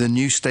 the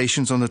new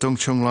stations on the Tung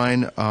Chung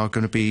line are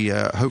going to be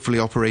hopefully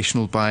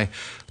operational by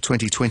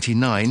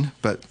 2029,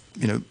 but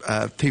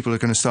people are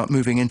going to start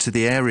moving into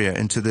the area,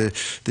 into the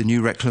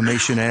new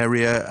reclamation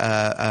area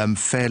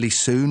fairly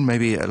soon,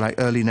 maybe like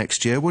early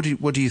next year. What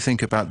do you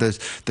think about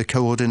the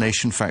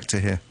coordination factor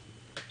here?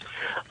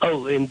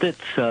 Oh, indeed,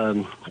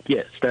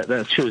 yes,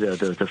 that's true.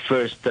 The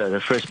first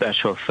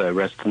batch of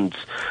residents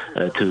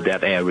to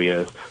that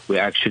area will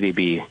actually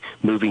be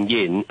moving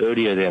in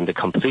earlier than the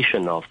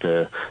completion of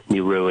the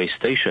new railway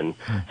station,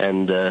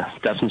 and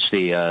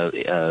definitely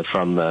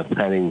from a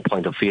planning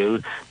point of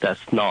view,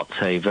 that's not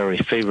a very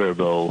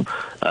favorable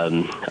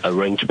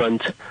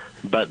arrangement.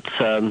 But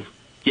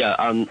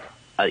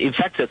in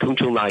fact, the Tung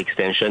Chung line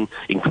extension,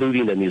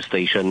 including the new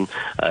station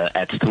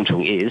at Tung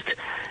Chung East,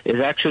 is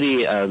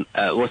actually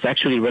was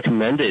actually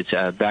recommended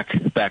back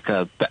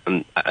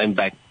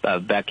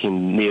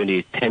in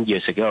nearly 10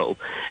 years ago,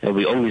 and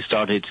we only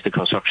started the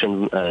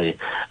construction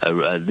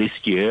this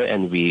year,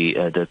 and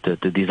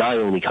the design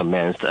only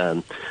commenced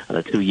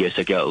 2 years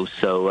ago.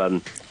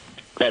 So.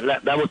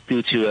 That was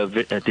due to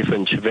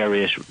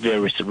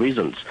various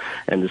reasons,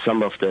 and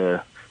some of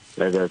the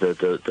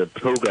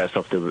progress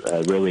of the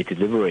railway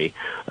delivery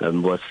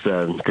was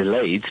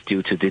delayed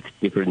due to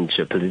different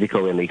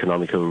political and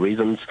economical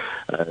reasons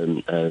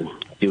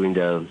during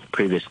the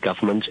previous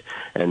government.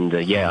 And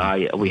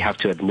we have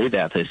to admit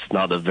that it's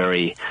not a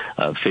very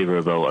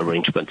favorable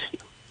arrangement.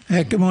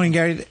 Good morning,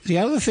 Gary. The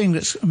other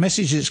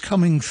message that's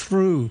coming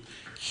through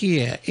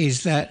here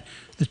is that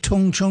the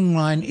Tung Chung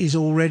line is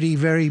already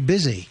very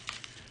busy,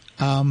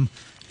 and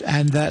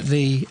that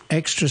the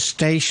extra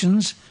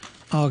stations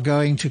are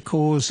going to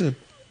cause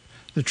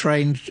the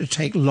train to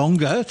take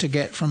longer to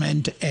get from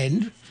end to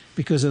end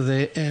because of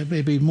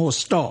maybe more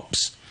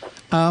stops.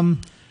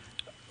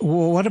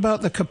 What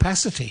about the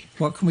capacity?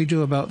 What can we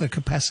do about the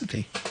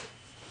capacity?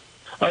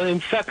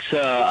 In fact,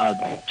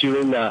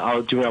 during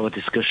our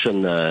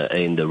discussion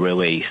in the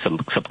railway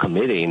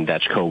subcommittee in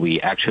DACHCO,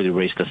 we actually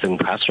raised the same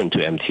question to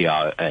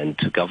MTR and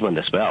to government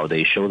as well.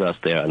 They showed us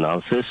their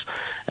analysis,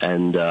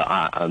 and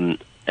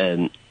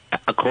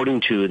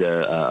according to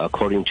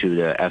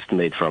the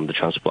estimate from the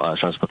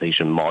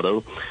transportation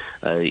model,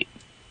 in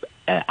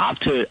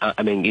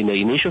the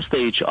initial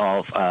stage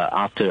of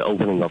after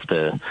opening of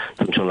the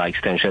Tung Chung line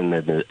extension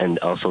and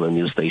also the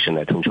new station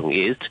at Tung Chung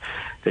East,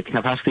 the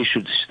capacity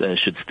should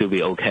still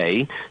be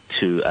okay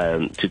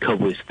to cope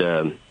with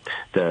the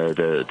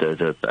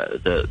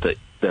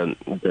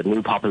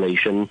new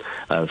population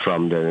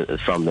from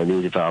the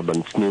new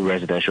developments, new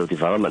residential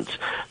developments.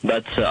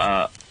 But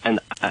and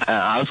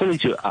I also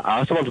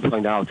want to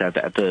point out that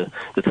the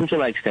Tung Chung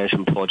line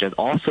extension project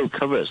also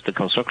covers the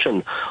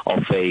construction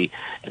of a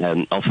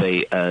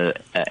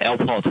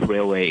airport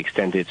railway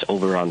extended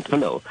overrun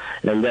tunnel,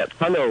 and that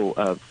tunnel.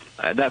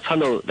 That's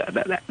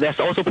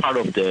also part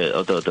of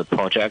the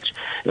project,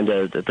 and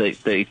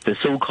the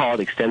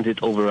so-called extended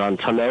overrun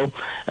tunnel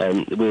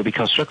will be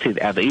constructed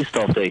at the east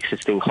of the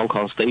existing Hong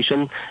Kong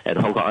station at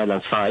Hong Kong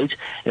Island side.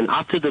 And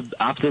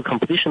after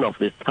completion of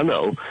this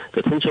tunnel,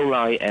 the Tung Chung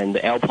line and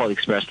the Airport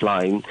Express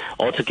line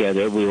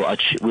altogether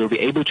will be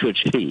able to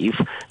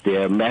achieve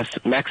their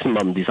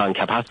maximum design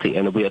capacity,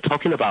 and we are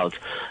talking about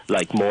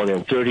like more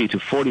than 30 to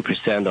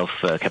 40% of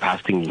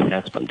capacity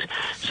enhancement.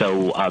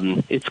 So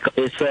it's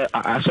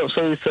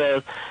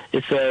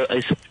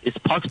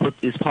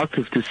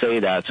positive to say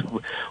that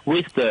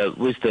with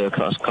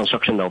the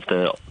construction of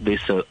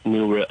this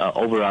new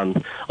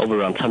overrun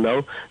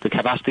tunnel, the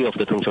capacity of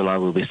the Tung Chung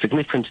line will be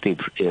significantly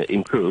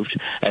improved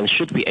and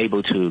should be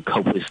able to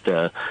cope with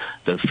the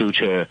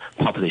future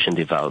population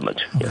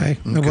development. Okay,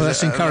 well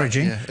that's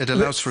encouraging. It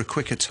allows for a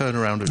quicker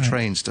turnaround of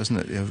trains, doesn't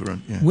it? The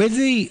overrun. Yeah. With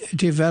the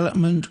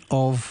development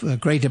of the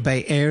Greater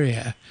Bay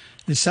Area,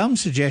 there's some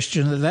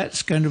suggestion that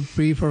that's going to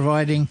be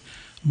providing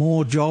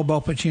more job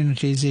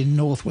opportunities in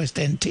northwest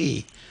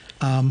NT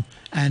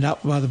and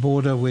up by the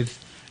border with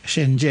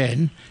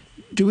Shenzhen.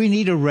 Do we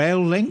need a rail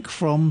link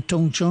from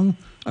Tung Chung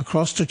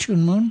across to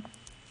Tuen Mun?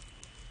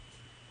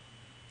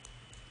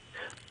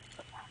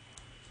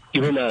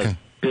 You mean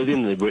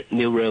building the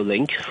new rail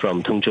link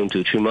from Tung Chung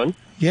to Tuen Mun?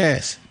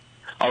 Yes.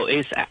 Oh,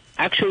 it's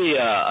actually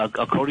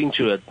according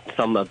to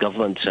some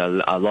government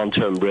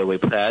long-term railway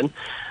plan.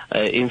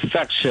 In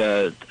fact,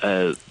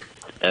 there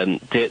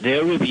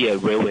will be a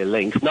railway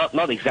link,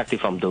 not exactly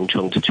from Tung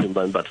Chung to Tuen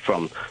Mun, but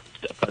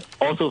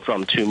also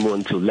from Tuen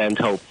Mun to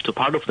Lantau, to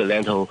part of the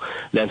Lantau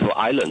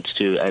Island,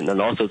 and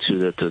also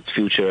to the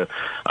future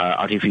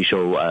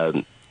artificial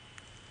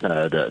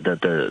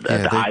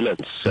the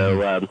islands.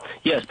 So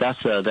yes,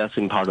 that's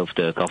in part of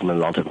the government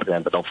long-term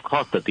plan. But of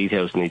course, the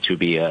details need to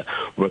be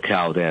worked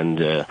out and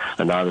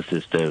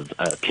analysis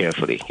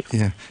carefully.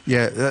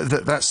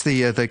 That's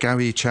the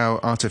Gawi Chau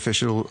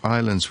artificial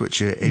islands,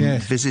 which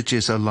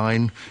envisages a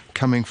line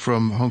coming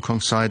from Hong Kong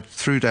side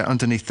through there,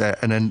 underneath there,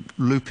 and then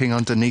looping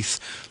underneath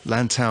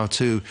Lantau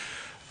to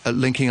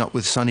linking up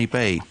with Sunny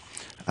Bay,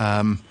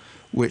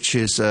 which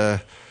is.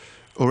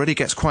 Already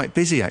gets quite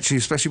busy, actually,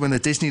 especially when the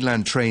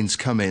Disneyland trains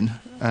come in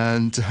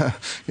and,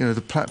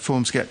 the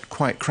platforms get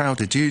quite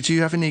crowded. Do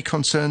you have any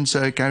concerns,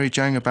 Gary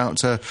Zhang, about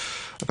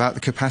the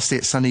capacity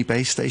at Sunny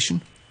Bay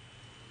Station?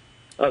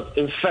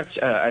 In fact,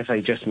 as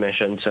I just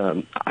mentioned,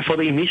 for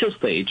the initial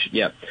stage,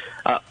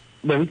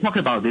 when we talk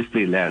about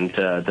Disneyland,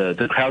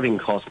 the crowding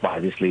caused by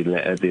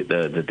Disneyland,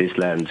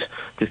 the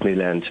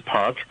Disneyland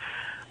park,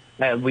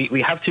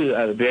 we have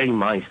to bear in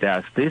mind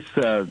that this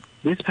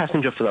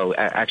passenger flow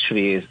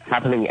actually is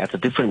happening at a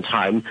different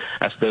time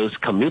as those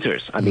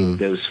commuters. I mean,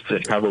 those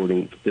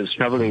traveling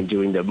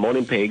during the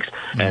morning peaks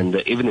and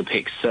the evening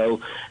peaks.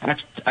 So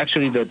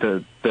actually,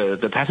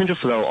 the passenger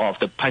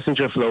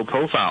flow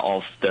profile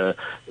of the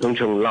Tung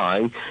Chung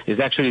line is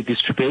actually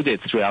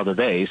distributed throughout the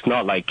day. It's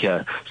not like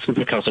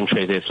super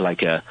concentrated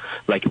like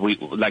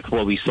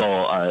what we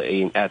saw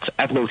at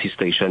Admiralty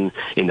Station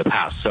in the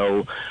past.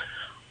 So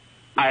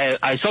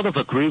I sort of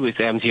agree with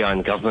the MTR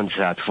and government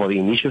that for the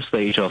initial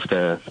stage of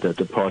the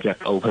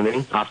project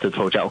opening, after the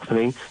project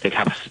opening, the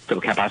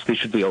capacity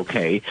should be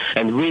okay.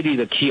 And really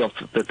the key of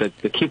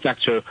the key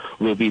factor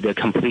will be the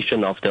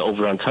completion of the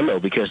overrun tunnel,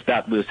 because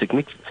that will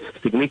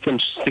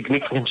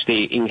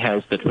significantly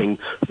enhance the train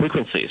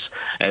frequencies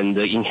and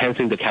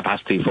enhancing the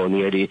capacity for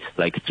nearly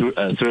 30 to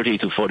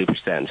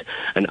 40%.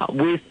 And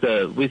with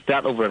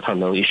that overrun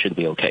tunnel, it should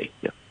be okay.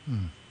 Yeah.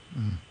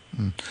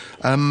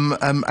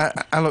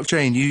 Alok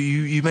Jain,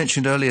 you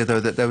mentioned earlier though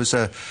that there was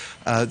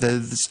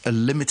there's a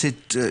limited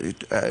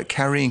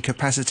carrying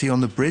capacity on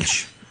the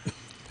bridge.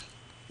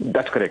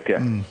 That's correct.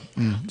 Yeah.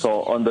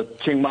 So on the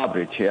Chiang Mai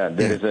Bridge,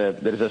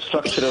 there is a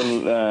structural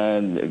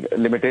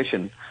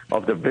limitation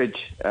of the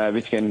bridge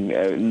which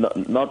can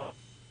not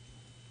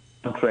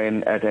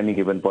train at any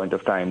given point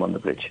of time on the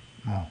bridge.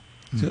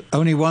 So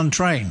only one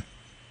train,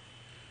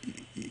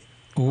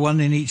 one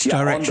in each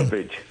direction. On the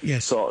bridge.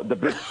 Yes. So the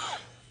bridge.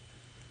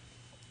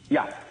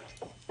 Yeah.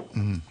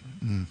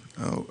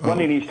 One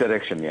in each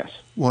direction, yes.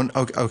 One.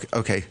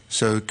 Okay.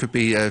 So it could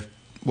be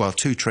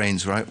two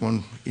trains, right?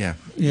 One. Yeah.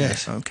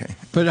 Yes. Okay.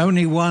 But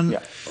only one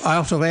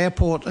out of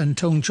airport and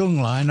Tung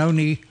Chung line.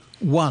 Only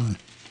one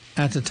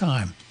at a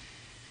time.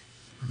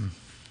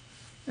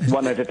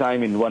 One at a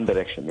time in one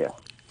direction. Yeah.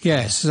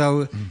 Yes.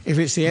 So if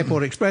it's the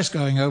Airport Express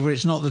going over,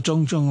 it's not the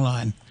Tung Chung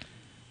line.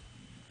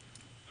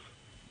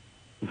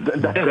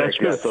 That's correct.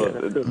 Yeah. So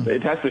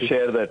it has to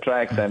share the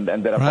tracks, and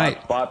there are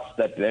parts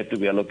that have to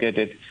be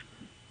allocated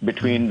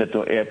between the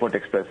Airport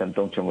Express and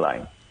Tung Chung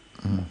line.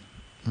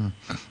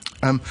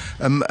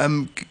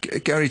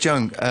 Gary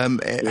Jung,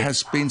 it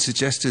has been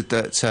suggested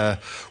that,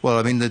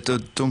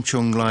 the Tung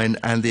Chung line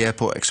and the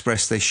Airport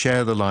Express, they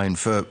share the line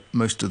for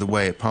most of the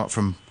way, apart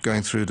from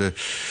going through the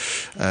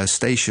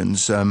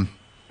stations.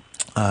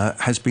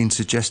 Has been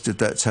suggested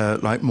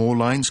that more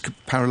lines,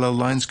 parallel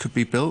lines, could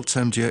be built.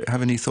 Do you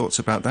have any thoughts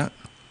about that?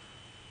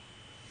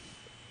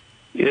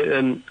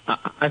 Yeah,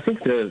 I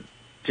think the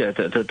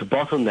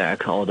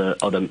bottleneck or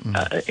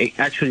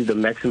actually the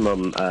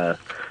maximum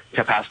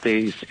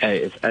capacity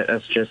is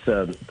as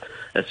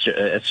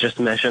just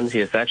mentioned,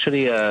 is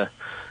actually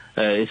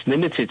it's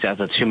limited at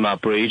the Chiang Mai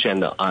Bridge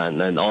and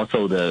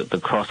also the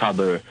cross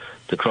harbor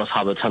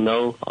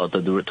tunnel or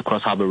the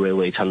cross harbor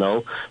railway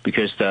tunnel,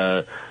 because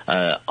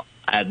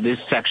at these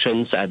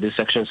sections,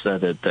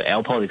 the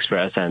Airport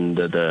Express and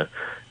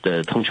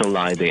the Tung Chung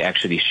line, they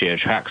actually share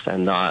tracks,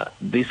 and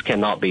this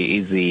cannot be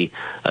easily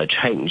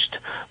changed.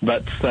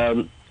 But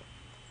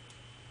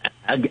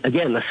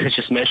again, as I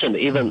just mentioned,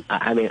 even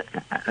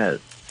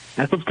as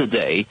of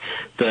today,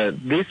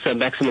 this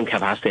maximum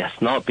capacity has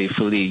not been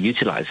fully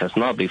utilized, and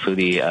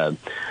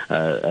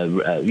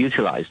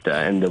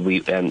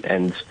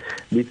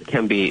this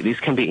can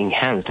be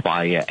enhanced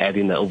by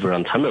adding the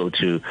overrun tunnel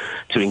to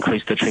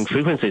increase the train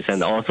frequencies,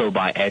 and also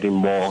by adding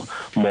more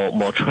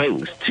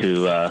trains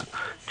to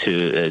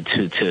the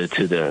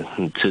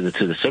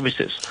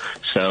services.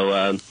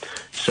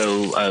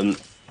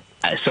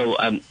 And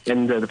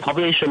the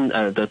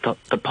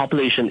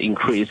population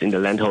increase in the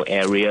Lantau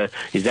area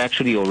is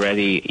actually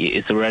already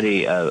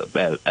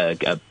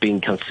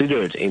being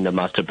considered in the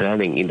master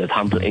planning, in the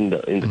town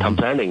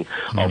planning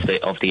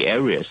of the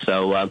area.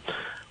 So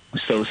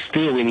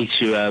still we need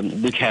to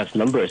look at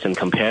numbers and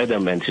compare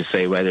them, and to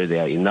say whether they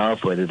are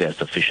enough, whether they are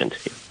sufficient.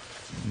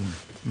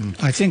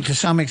 I think to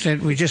some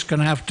extent we're just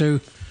going to have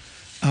to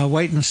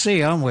wait and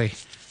see, aren't we?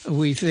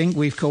 We think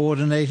we've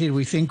coordinated,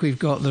 we think we've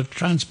got the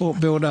transport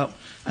build-up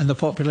and the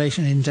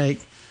population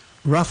intake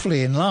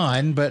roughly in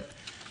line, but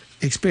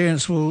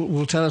experience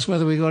will tell us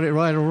whether we got it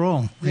right or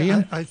wrong.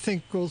 Yeah, I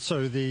think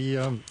also as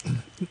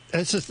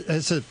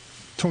the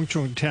Tung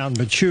Chung town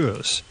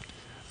matures,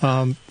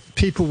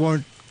 people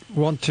won't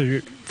want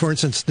to, for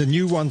instance, the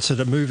new ones that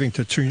are moving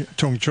to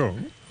Tung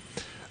Chung,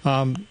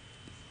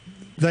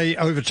 they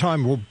over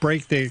time will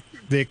break their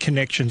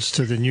connections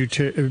to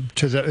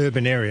the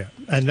urban area,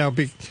 and they'll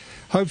be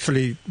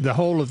hopefully the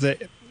whole of the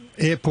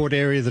airport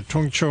area, the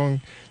Tung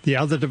Chung, the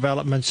other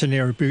developments in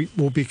there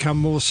will become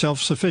more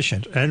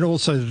self-sufficient, and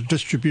also the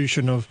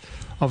distribution of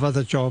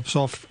other jobs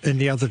off in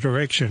the other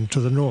direction to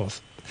the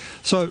north.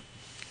 So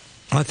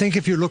I think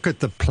if you look at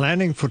the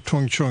planning for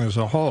Tung Chung as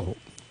a whole,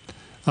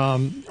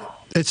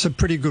 it's a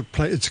pretty good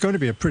place. It's going to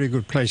be a pretty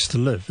good place to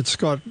live. It's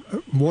got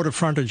water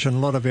frontage in a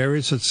lot of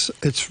areas.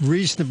 It's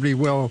reasonably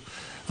well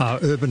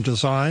urban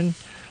design.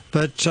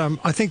 But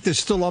I think there's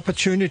still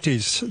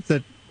opportunities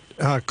that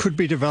could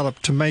be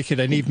developed to make it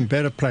an even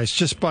better place,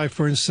 just by,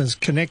 for instance,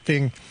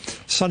 connecting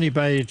Sunny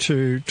Bay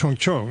to Tung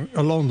Chung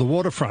along the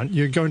waterfront.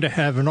 You're going to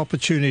have an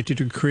opportunity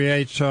to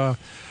create a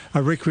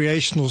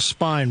recreational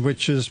spine,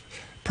 which is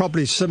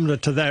probably similar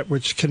to that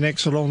which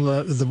connects along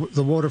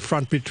the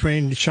waterfront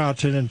between Sha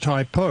Tin and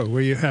Tai Po,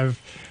 where you have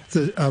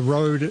a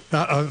road,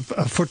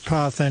 a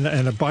footpath and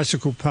a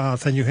bicycle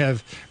path, and you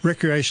have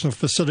recreational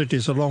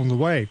facilities along the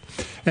way.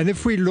 And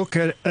if we look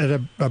at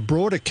a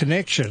broader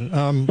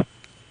connection,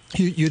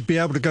 you'd be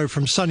able to go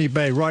from Sunny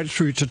Bay right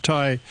through to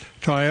Tai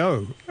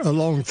O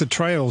along the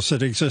trails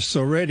that exist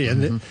already,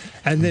 and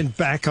then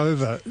back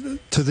over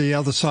to the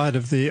other side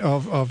of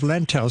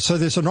Lantau. So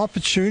there's an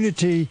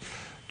opportunity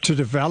to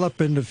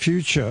develop in the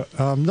future,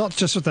 not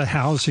just with the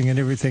housing and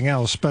everything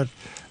else, but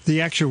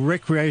the actual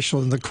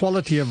recreational and the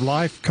quality of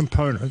life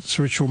components,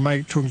 which will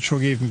make Tung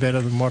Chung even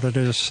better than what it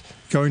is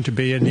going to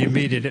be in the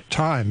immediate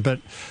time. But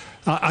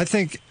I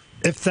think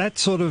if that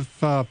sort of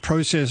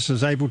process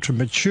is able to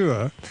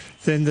mature,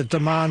 then the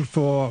demand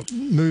for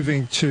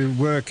moving to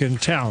work in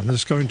town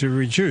is going to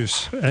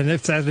reduce. And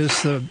if that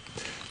is the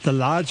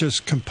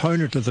largest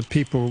component of the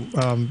people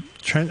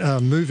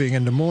moving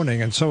in the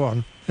morning and so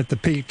on at the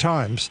peak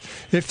times,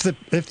 if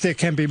there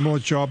can be more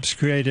jobs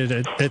created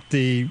at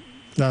the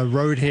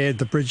roadhead,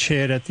 the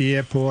bridgehead at the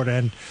airport,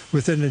 and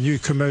within the new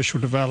commercial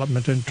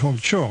development in Tung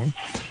Chung,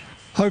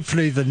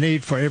 hopefully the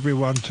need for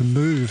everyone to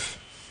move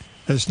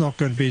is not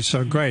going to be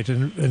so great,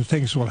 and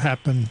things will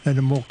happen in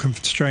a more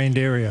constrained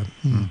area.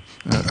 And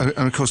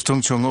of course,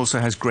 Tung Chung also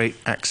has great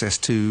access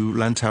to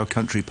Lantau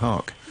Country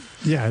Park.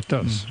 Yeah, it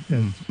does.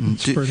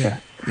 It's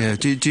brilliant. Yeah.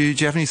 Do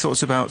you have any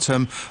thoughts about?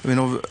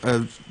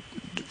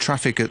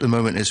 Traffic at the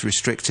moment is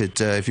restricted.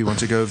 If you want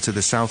to go over to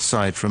the south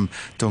side from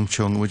Tung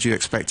Chung, would you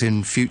expect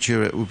in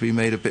future it will be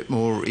made a bit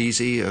more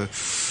easy?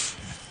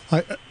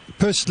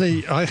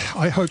 Personally, I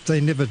hope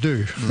they never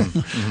do,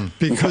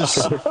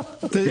 because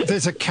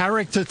there's a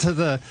character to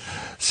the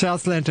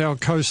South Lantau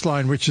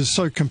coastline which is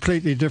so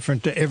completely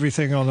different to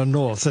everything on the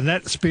north, and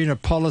that's been a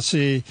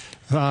policy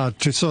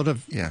to sort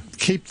of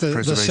keep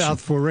the south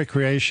for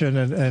recreation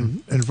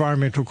and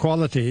environmental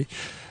quality.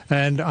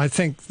 And I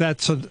think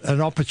that's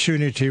an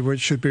opportunity which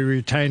should be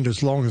retained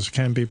as long as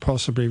can be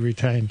possibly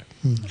retained.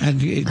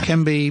 And it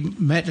can be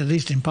met, at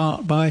least in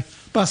part, by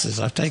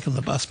buses. I've taken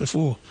the bus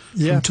before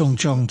from Tung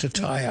Chung to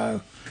Tai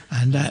O,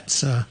 and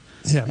that's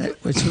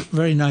it's a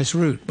very nice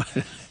route.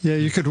 Yeah,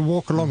 you could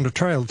walk along the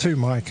trail too,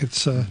 Mike.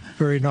 It's a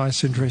very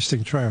nice,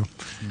 interesting trail.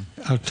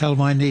 I'll tell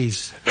my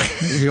niece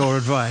your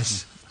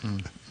advice.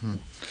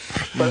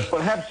 But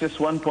perhaps just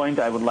one point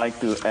I would like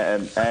to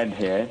add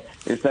here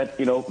is that,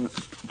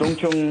 Tung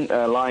Chung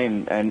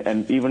line,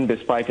 and even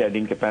despite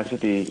adding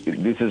capacity,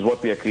 this is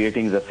what we are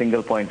creating is a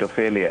single point of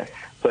failure.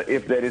 So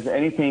if there is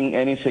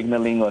any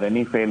signaling or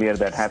any failure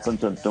that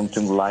happens on Tung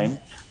Chung line,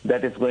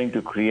 that is going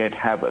to create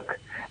havoc.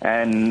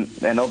 And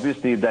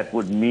obviously that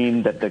would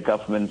mean that the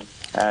government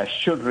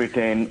should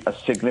retain a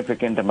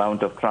significant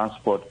amount of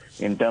transport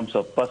in terms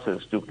of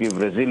buses to give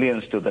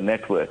resilience to the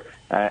network.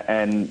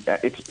 And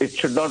it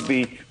should not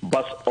be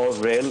bus or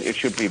rail, it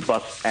should be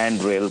bus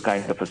and rail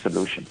kind of a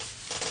solution.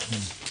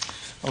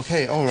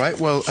 Okay, all right.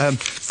 Well,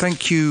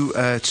 thank you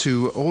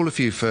to all of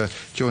you for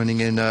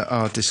joining in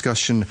our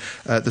discussion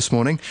this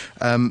morning.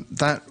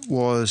 That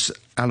was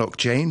Alok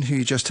Jain, who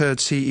you just heard,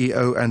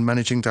 CEO and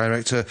Managing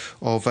Director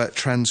of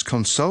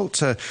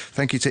Transconsult.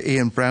 Thank you to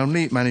Ian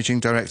Brownlee, Managing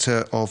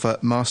Director of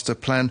Master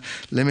Plan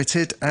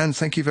Limited. And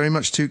thank you very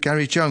much to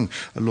Gary Jung,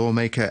 a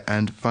lawmaker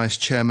and Vice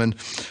Chairman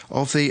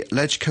of the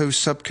LegCo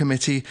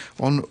Subcommittee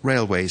on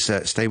Railways.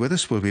 Stay with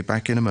us. We'll be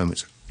back in a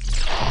moment.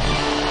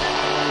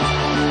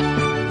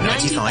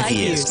 95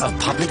 years of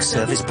public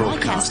service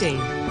broadcasting.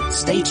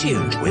 Stay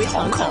tuned with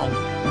Hong Kong.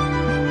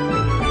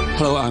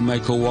 Hello, I'm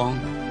Michael Wong,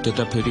 the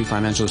Deputy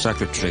Financial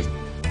Secretary.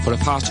 For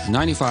the past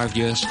 95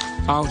 years,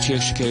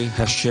 RTHK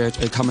has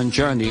shared a common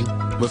journey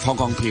with Hong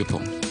Kong people.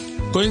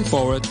 Going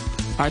forward,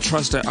 I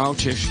trust that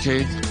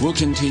RTHK will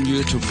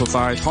continue to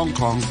provide Hong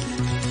Kong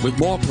with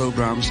more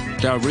programs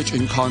that are rich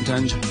in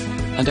content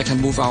and that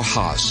can move our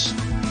hearts.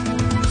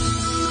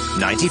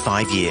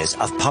 95 years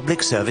of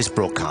public service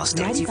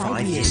broadcasting.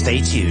 95 years.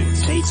 Stay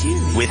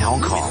tuned with Hong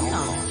Kong.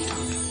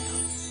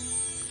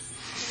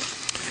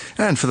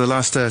 And for the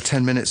last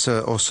 10 minutes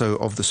or so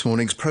of this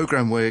morning's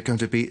programme, we're going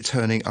to be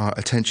turning our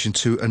attention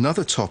to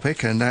another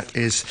topic, and that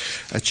is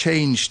a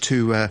change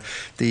to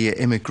the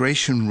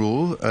immigration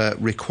rule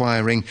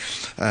requiring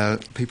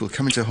people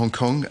coming to Hong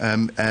Kong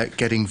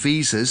getting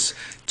visas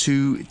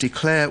to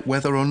declare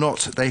whether or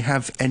not they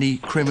have any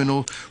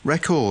criminal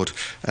record.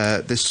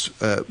 This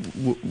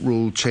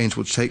rule change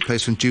will take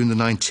place on June the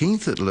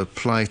 19th. It will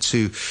apply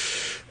to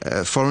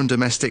foreign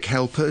domestic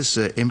helpers,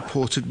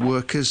 imported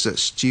workers,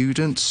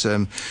 students,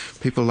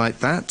 people like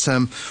that.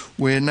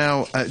 We're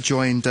now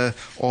joined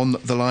on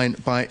the line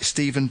by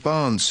Stephen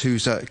Barnes,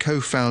 who's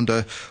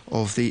co-founder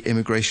of the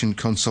immigration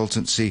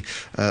consultancy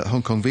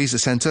Hong Kong Visa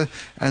Centre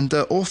and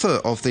author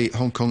of the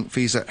Hong Kong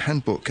Visa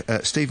Handbook.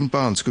 Stephen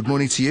Barnes, good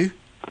morning to you.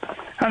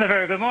 And a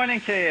very good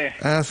morning to you.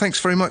 Thanks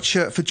very much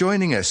for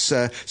joining us.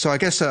 So I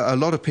guess a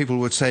lot of people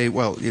would say,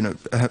 well,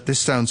 this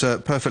sounds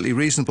perfectly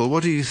reasonable.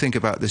 What do you think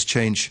about this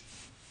change?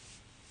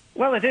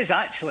 Well, it is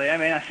actually. I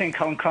mean, I think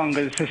Hong Kong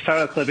has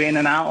historically been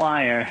an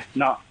outlier,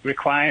 not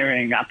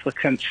requiring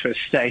applicants for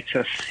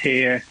status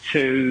here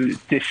to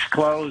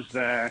disclose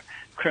their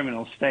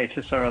criminal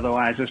status or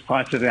otherwise as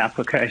part of the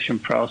application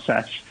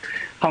process.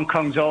 Hong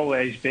Kong's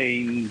always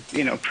been,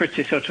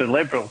 pretty sort of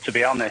liberal, to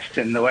be honest,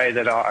 in the way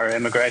that our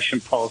immigration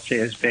policy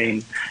has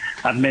been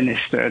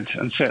administered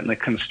and certainly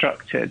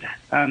constructed.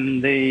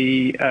 And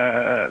the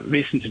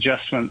recent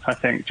adjustments, I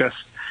think, just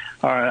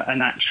are a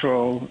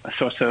natural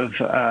sort of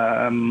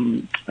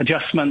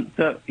adjustment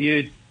that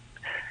you'd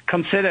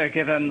consider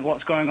given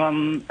what's going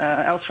on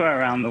elsewhere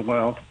around the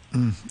world.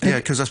 Yeah,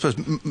 because I suppose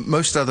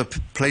most other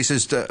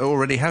places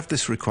already have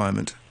this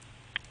requirement.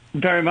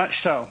 Very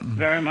much so,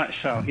 very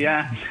much so,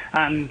 yeah.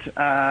 And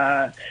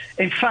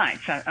in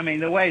fact, I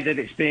mean, the way that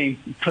it's being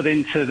put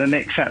into the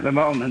mix at the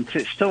moment,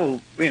 it's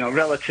still,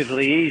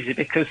 relatively easy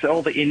because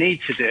all that you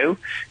need to do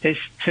is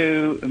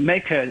to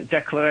make a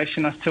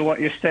declaration as to what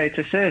your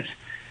status is.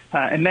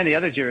 In many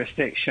other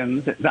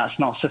jurisdictions, that's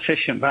not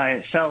sufficient by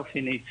itself.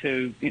 You need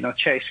to,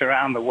 chase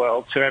around the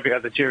world to every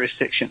other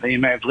jurisdiction that you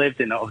may have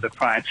lived in over the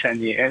prior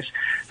 10 years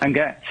and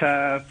get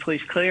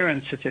police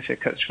clearance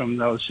certificates from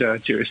those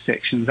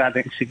jurisdictions,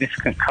 adding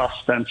significant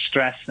cost and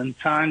stress and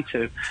time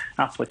to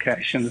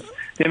applications.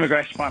 The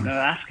Immigration Department are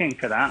asking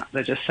for that.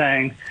 They're just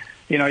saying,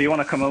 you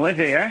want to come and live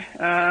here.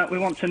 We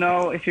want to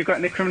know if you've got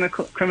any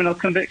criminal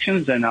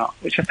convictions or not,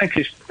 which I think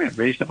is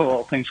reasonable,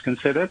 all things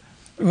considered.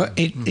 Well,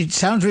 it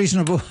sounds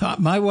reasonable.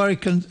 My worry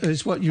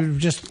is what you've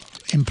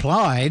just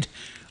implied,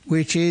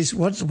 which is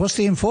what's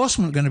the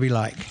enforcement going to be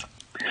like?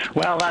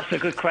 Well, that's a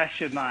good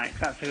question, Mike.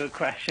 That's a good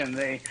question.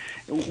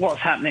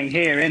 What's happening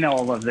here in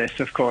all of this,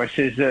 of course,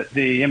 is that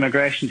the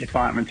Immigration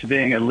Department are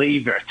being a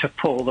lever to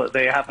pull that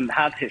they haven't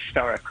had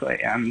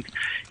historically. And,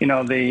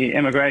 the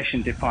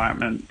Immigration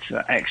Department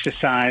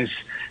exercise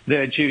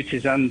their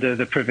duties under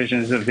the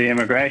provisions of the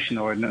Immigration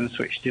Ordinance,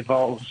 which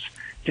devolves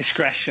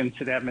discretion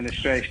to the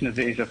administration of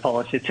visa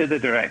policy to the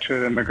Director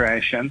of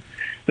Immigration.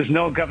 There's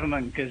no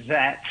government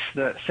gazette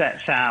that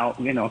sets out,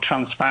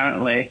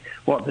 transparently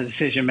what the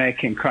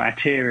decision-making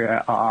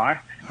criteria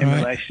are in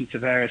relation to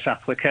various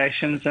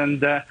applications.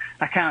 And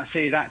I can't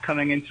see that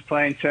coming into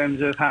play in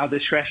terms of how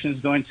discretion is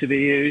going to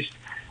be used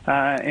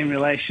in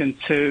relation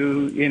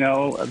to,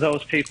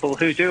 those people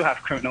who do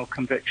have criminal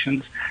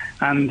convictions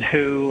and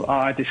who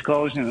are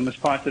disclosing them as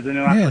part of the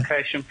new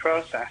application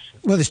process.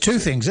 Well, there's two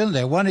things, isn't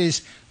there? One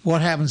is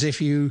what happens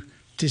if you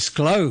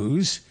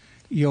disclose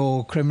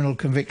your criminal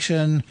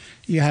conviction.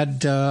 You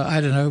had,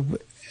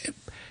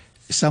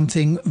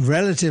 something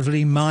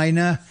relatively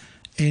minor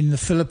in the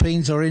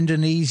Philippines or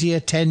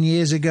Indonesia 10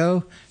 years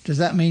ago. Does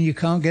that mean you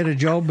can't get a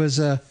job as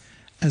a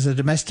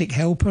domestic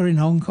helper in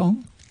Hong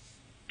Kong?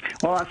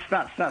 Well,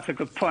 that's a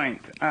good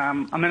point.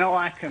 All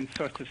I can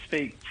sort of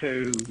speak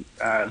to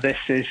this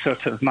is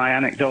sort of my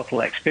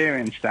anecdotal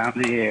experience down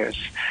the years.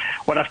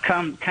 What I've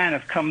come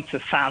to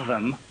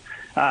fathom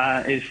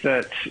is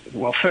that,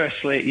 well,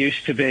 firstly, it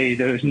used to be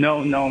there was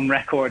no known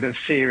record of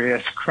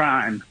serious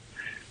crime.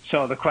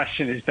 So the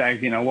question is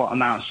begged, what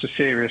amounts to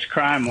serious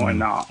crime or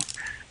not?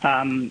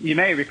 You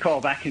may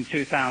recall back in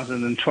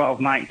 2012,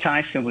 Mike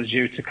Tyson was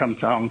due to come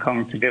to Hong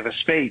Kong to give a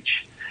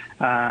speech.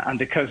 And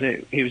because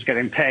he was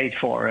getting paid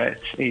for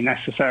it, he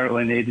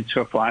necessarily needed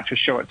to apply for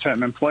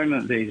short-term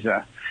employment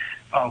visa.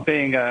 Well,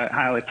 being a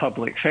highly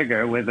public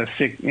figure with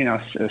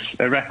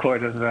a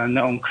record of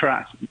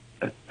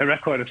a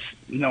record of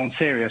known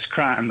serious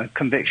crime, a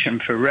conviction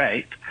for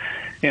rape,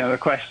 the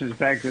question is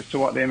begged as to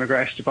what the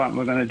Immigration Department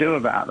were going to do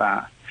about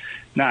that.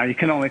 Now, you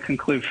can only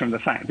conclude from the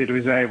fact that he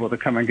was able to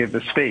come and give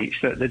the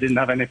speech that they didn't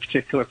have any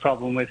particular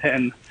problem with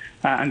him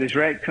and his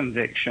rape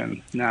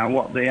conviction. Now,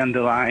 what the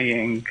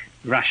underlying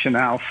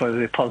rationale for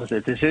the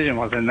positive decision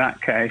was in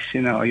that case,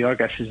 your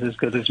guess is as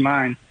good as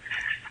mine.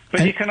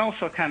 But you can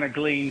also kind of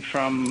glean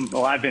from,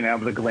 well, I've been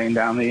able to glean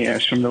down the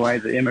years from the way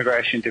the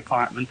Immigration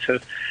Department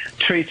have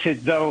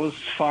treated those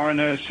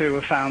foreigners who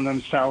have found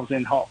themselves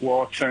in hot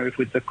water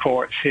with the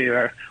courts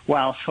here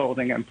whilst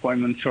holding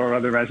employment or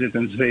other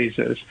residence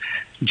visas.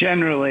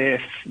 Generally,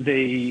 if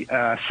the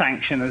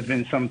sanction has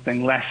been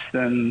something less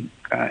than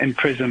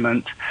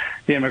imprisonment,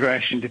 the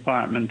Immigration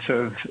Department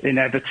have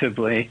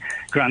inevitably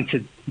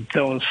granted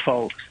those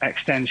folks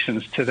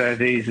extensions to their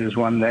visas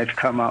when they've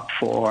come up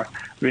for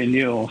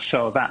renewal.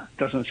 So that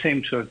doesn't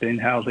seem to have been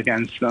held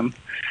against them.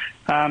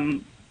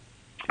 And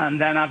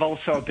then I've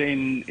also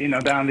been,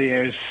 down the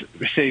years,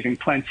 receiving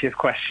plenty of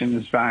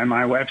questions via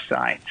my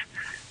website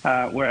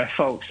where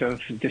folks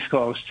have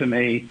disclosed to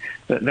me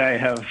that they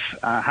have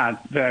had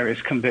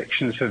various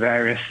convictions for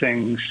various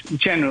things,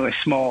 generally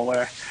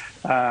smaller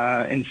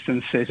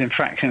instances,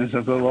 infractions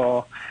of the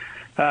law,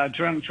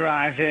 drunk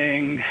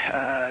driving,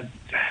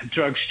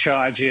 drugs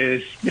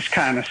charges, this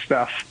kind of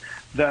stuff.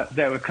 that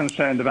they were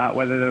concerned about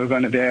whether they were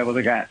going to be able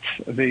to get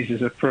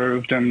visas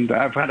approved, and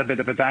I've had a bit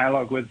of a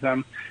dialogue with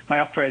them. My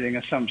operating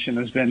assumption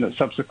has been that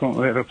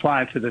subsequently they've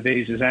applied for the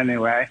visas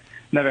anyway.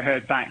 Never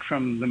heard back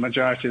from the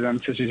majority of them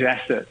to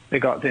suggest that they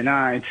got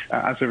denied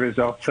as a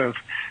result of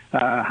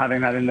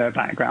having that in their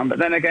background. But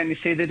then again, you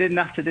see, they didn't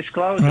have to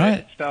disclose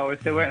it. So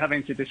if they weren't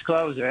having to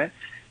disclose it,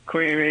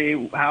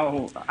 query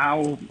how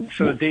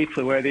sort of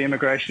deeply were the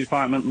Immigration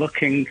Department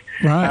looking,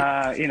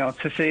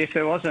 to see if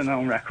there was a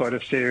known record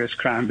of serious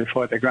crime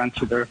before they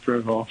granted their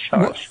approval.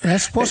 So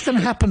what's going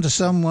to happen to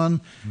someone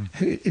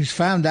who's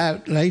found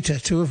out later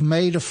to have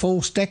made a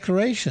false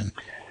declaration?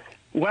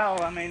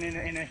 Well, I mean,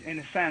 in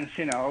a sense,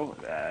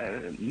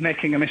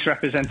 making a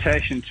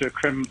misrepresentation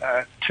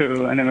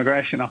to an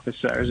immigration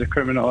officer is a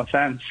criminal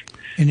offence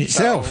in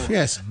itself. So,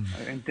 yes,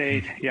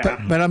 indeed.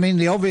 Yeah. But I mean,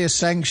 the obvious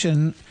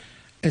sanction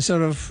is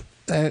sort of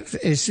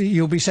is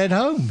you'll be sent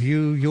home.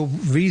 Your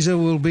visa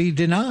will be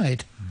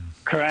denied.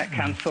 Correct.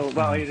 Cancelled.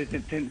 Well, either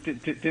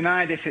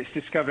denied if it's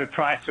discovered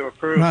prior to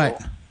approval.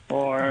 Right.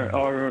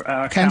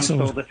 Or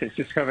cancelled if it's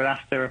discovered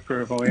after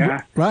approval,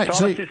 yeah. Right.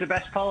 So this is the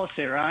best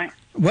policy, right?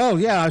 Well,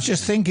 yeah, I was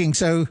just thinking,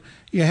 so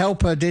your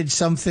helper did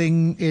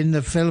something in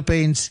the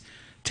Philippines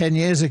 10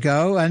 years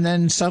ago, and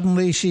then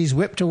suddenly she's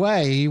whipped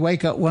away. You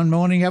wake up one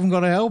morning, you haven't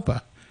got a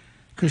helper,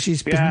 because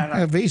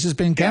her visa's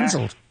been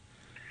cancelled.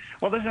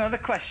 Well, there's another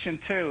question,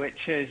 too,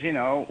 which is,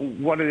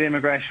 what are the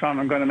Immigration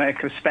Department going to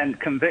make of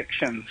spent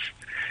convictions?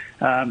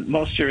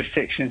 Most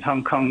jurisdictions,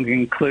 Hong Kong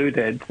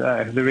included,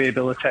 the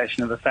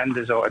Rehabilitation of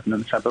Offenders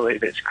Ordinance, I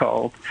believe it's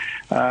called,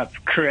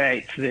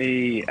 create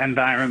the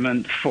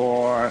environment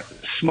for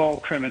small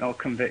criminal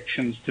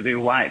convictions to be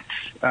wiped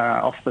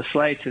off the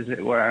slate, as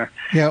it were.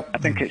 Yep. I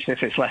think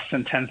if it's less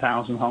than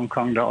 10,000 Hong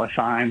Kong dollar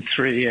fine,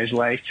 3 years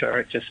later,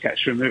 it just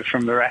gets removed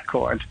from the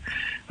record.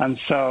 And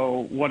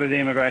so what are the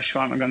Immigration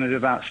Department going to do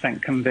about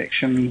spent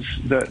convictions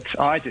that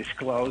I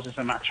disclose as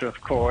a matter of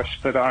course,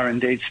 but are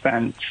indeed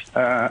spent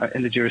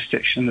in the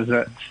jurisdictions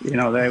that,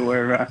 they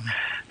were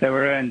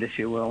earned, if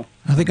you will?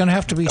 Are they going to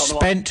have to be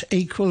spent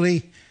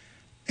equally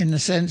in the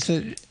sense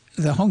that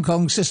the Hong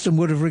Kong system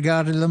would have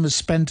regarded them as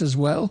spent as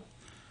well?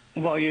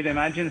 Well, you'd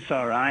imagine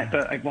so, right?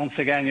 But once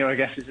again, your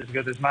guess is as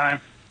good as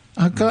mine.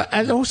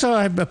 And also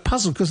I'm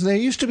puzzled because there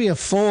used to be a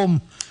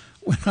form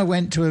when I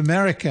went to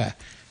America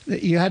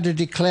that you had to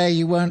declare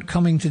you weren't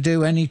coming to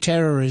do any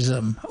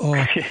terrorism, or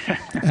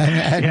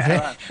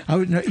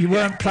you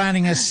weren't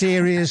planning a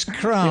serious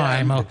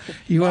crime, or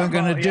you weren't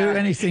going to do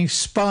anything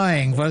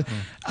spying. But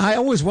I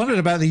always wondered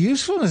about the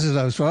usefulness of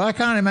those. Well, I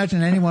can't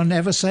imagine anyone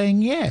ever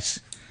saying yes.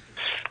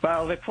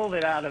 Well, they pulled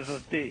it out of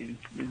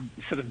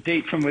sort of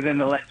deep from within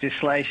the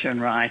legislation,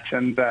 right?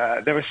 And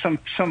there was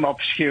some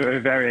obscure,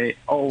 very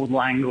old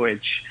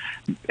language,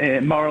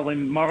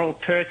 moral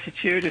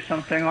turpitude or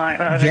something like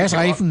that. Yes,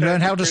 I even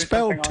learned how to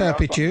spell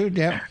turpitude.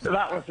 Yeah,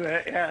 that was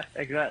it. Yeah,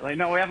 exactly.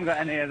 No, we haven't got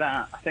any of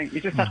that. I think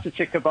you just have to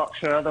tick a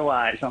box or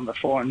otherwise on the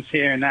forms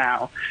here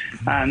now.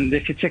 And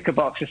if you tick a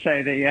box to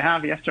say that you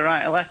have to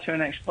write a letter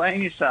and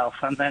explain yourself,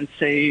 and then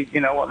see,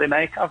 what they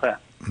make of it.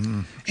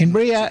 In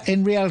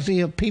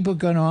reality, are people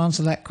going to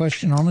answer that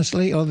question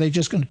honestly, or are they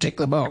just going to tick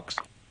the box?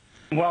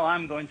 Well,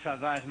 I'm going to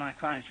advise my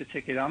clients to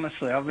tick it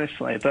honestly,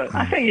 obviously. But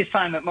I think you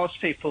find that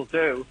most people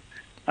do.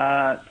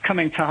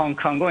 Coming to Hong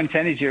Kong, going to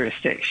any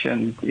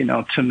jurisdiction,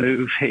 to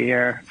move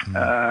here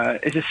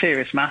is a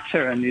serious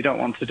matter, and you don't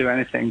want to do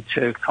anything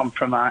to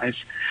compromise,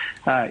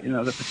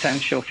 the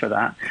potential for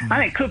that.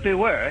 And it could be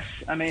worse.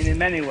 I mean, in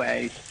many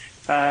ways,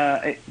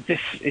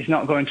 this is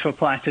not going to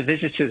apply to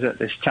visitors at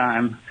this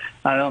time.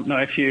 I don't know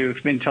if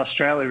you've been to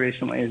Australia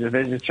recently as a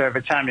visitor.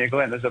 Every time you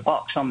go in, there's a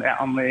box on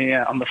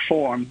the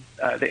form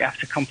that you have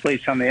to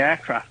complete on the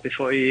aircraft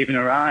before you even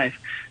arrive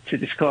to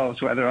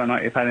disclose whether or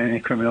not you've had any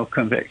criminal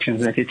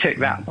convictions. And if you tick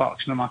that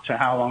box, no matter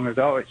how long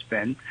ago it's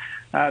been,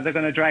 they're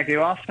going to drag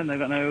you off, and they're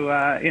going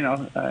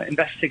to,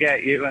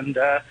 investigate you and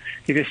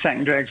give you a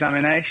secondary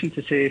examination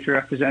to see if you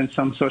represent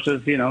some sort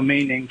of,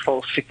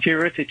 meaningful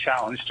security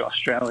challenge to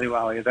Australia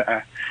while you're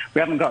there. We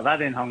haven't got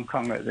that in Hong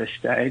Kong at this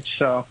stage,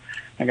 so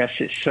I guess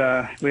it's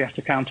we have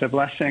to count our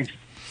blessings.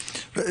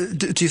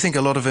 Do you think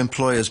a lot of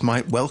employers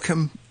might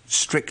welcome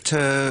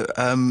stricter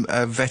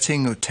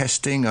vetting or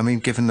testing? I mean,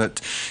 given that,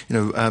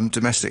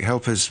 domestic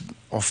helpers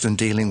often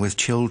dealing with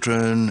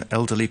children,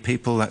 elderly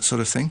people, that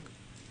sort of thing?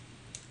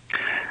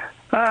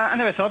 I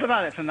never thought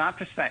about it from that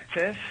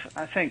perspective.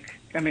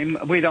 We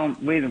really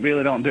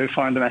don't do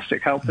foreign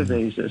domestic helper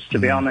visas, to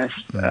be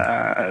honest.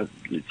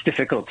 It's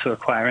difficult to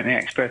acquire any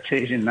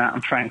expertise in that,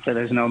 and frankly,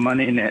 there's no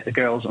money in it. The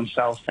girls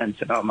themselves tend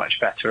to know much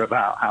better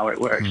about how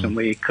it works than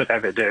we could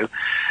ever do.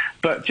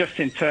 But just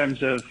in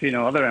terms of,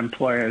 other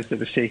employers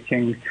that are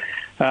seeking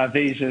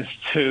visas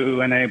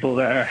to enable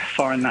their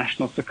foreign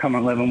nationals to come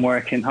and live and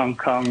work in Hong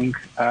Kong,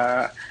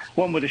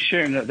 one would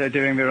assume that they're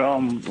doing their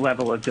own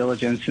level of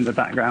diligence in the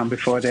background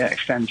before they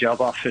extend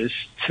job offers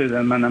to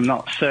them, and I'm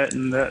not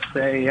certain that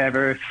they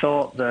ever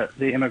thought that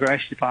the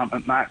Immigration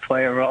Department might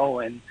play a role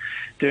in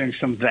doing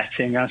some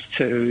vetting as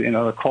to,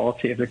 the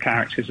quality of the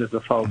characters of the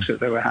folks that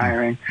they were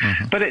hiring.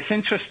 Mm-hmm. But it's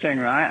interesting,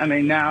 right? I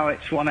mean, now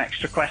it's one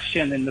extra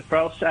question in the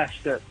process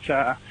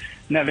that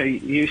never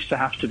used to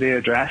have to be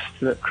addressed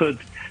that could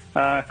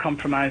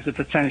compromise the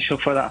potential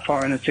for that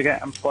foreigner to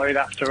get employed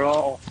after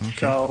all. Okay.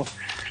 So,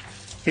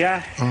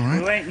 yeah,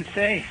 we'll wait and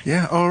see.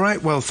 Yeah, all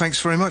right. Well,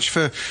 thanks very much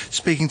for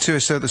speaking to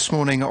us this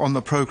morning on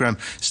the programme.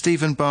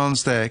 Stephen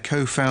Barnes there,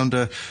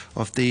 co-founder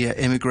of the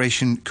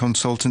immigration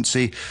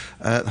consultancy,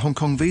 Hong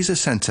Kong Visa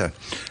Centre.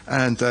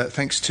 And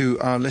thanks to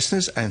our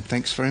listeners, and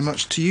thanks very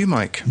much to you,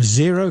 Mike.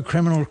 0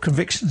 criminal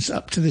convictions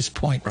up to this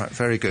point. Right,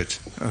 very good.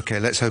 OK,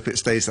 let's hope it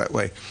stays that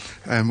way.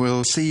 And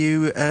we'll see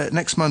you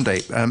next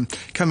Monday.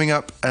 Coming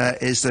up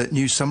is the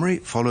news summary,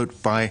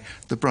 followed by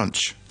the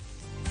brunch.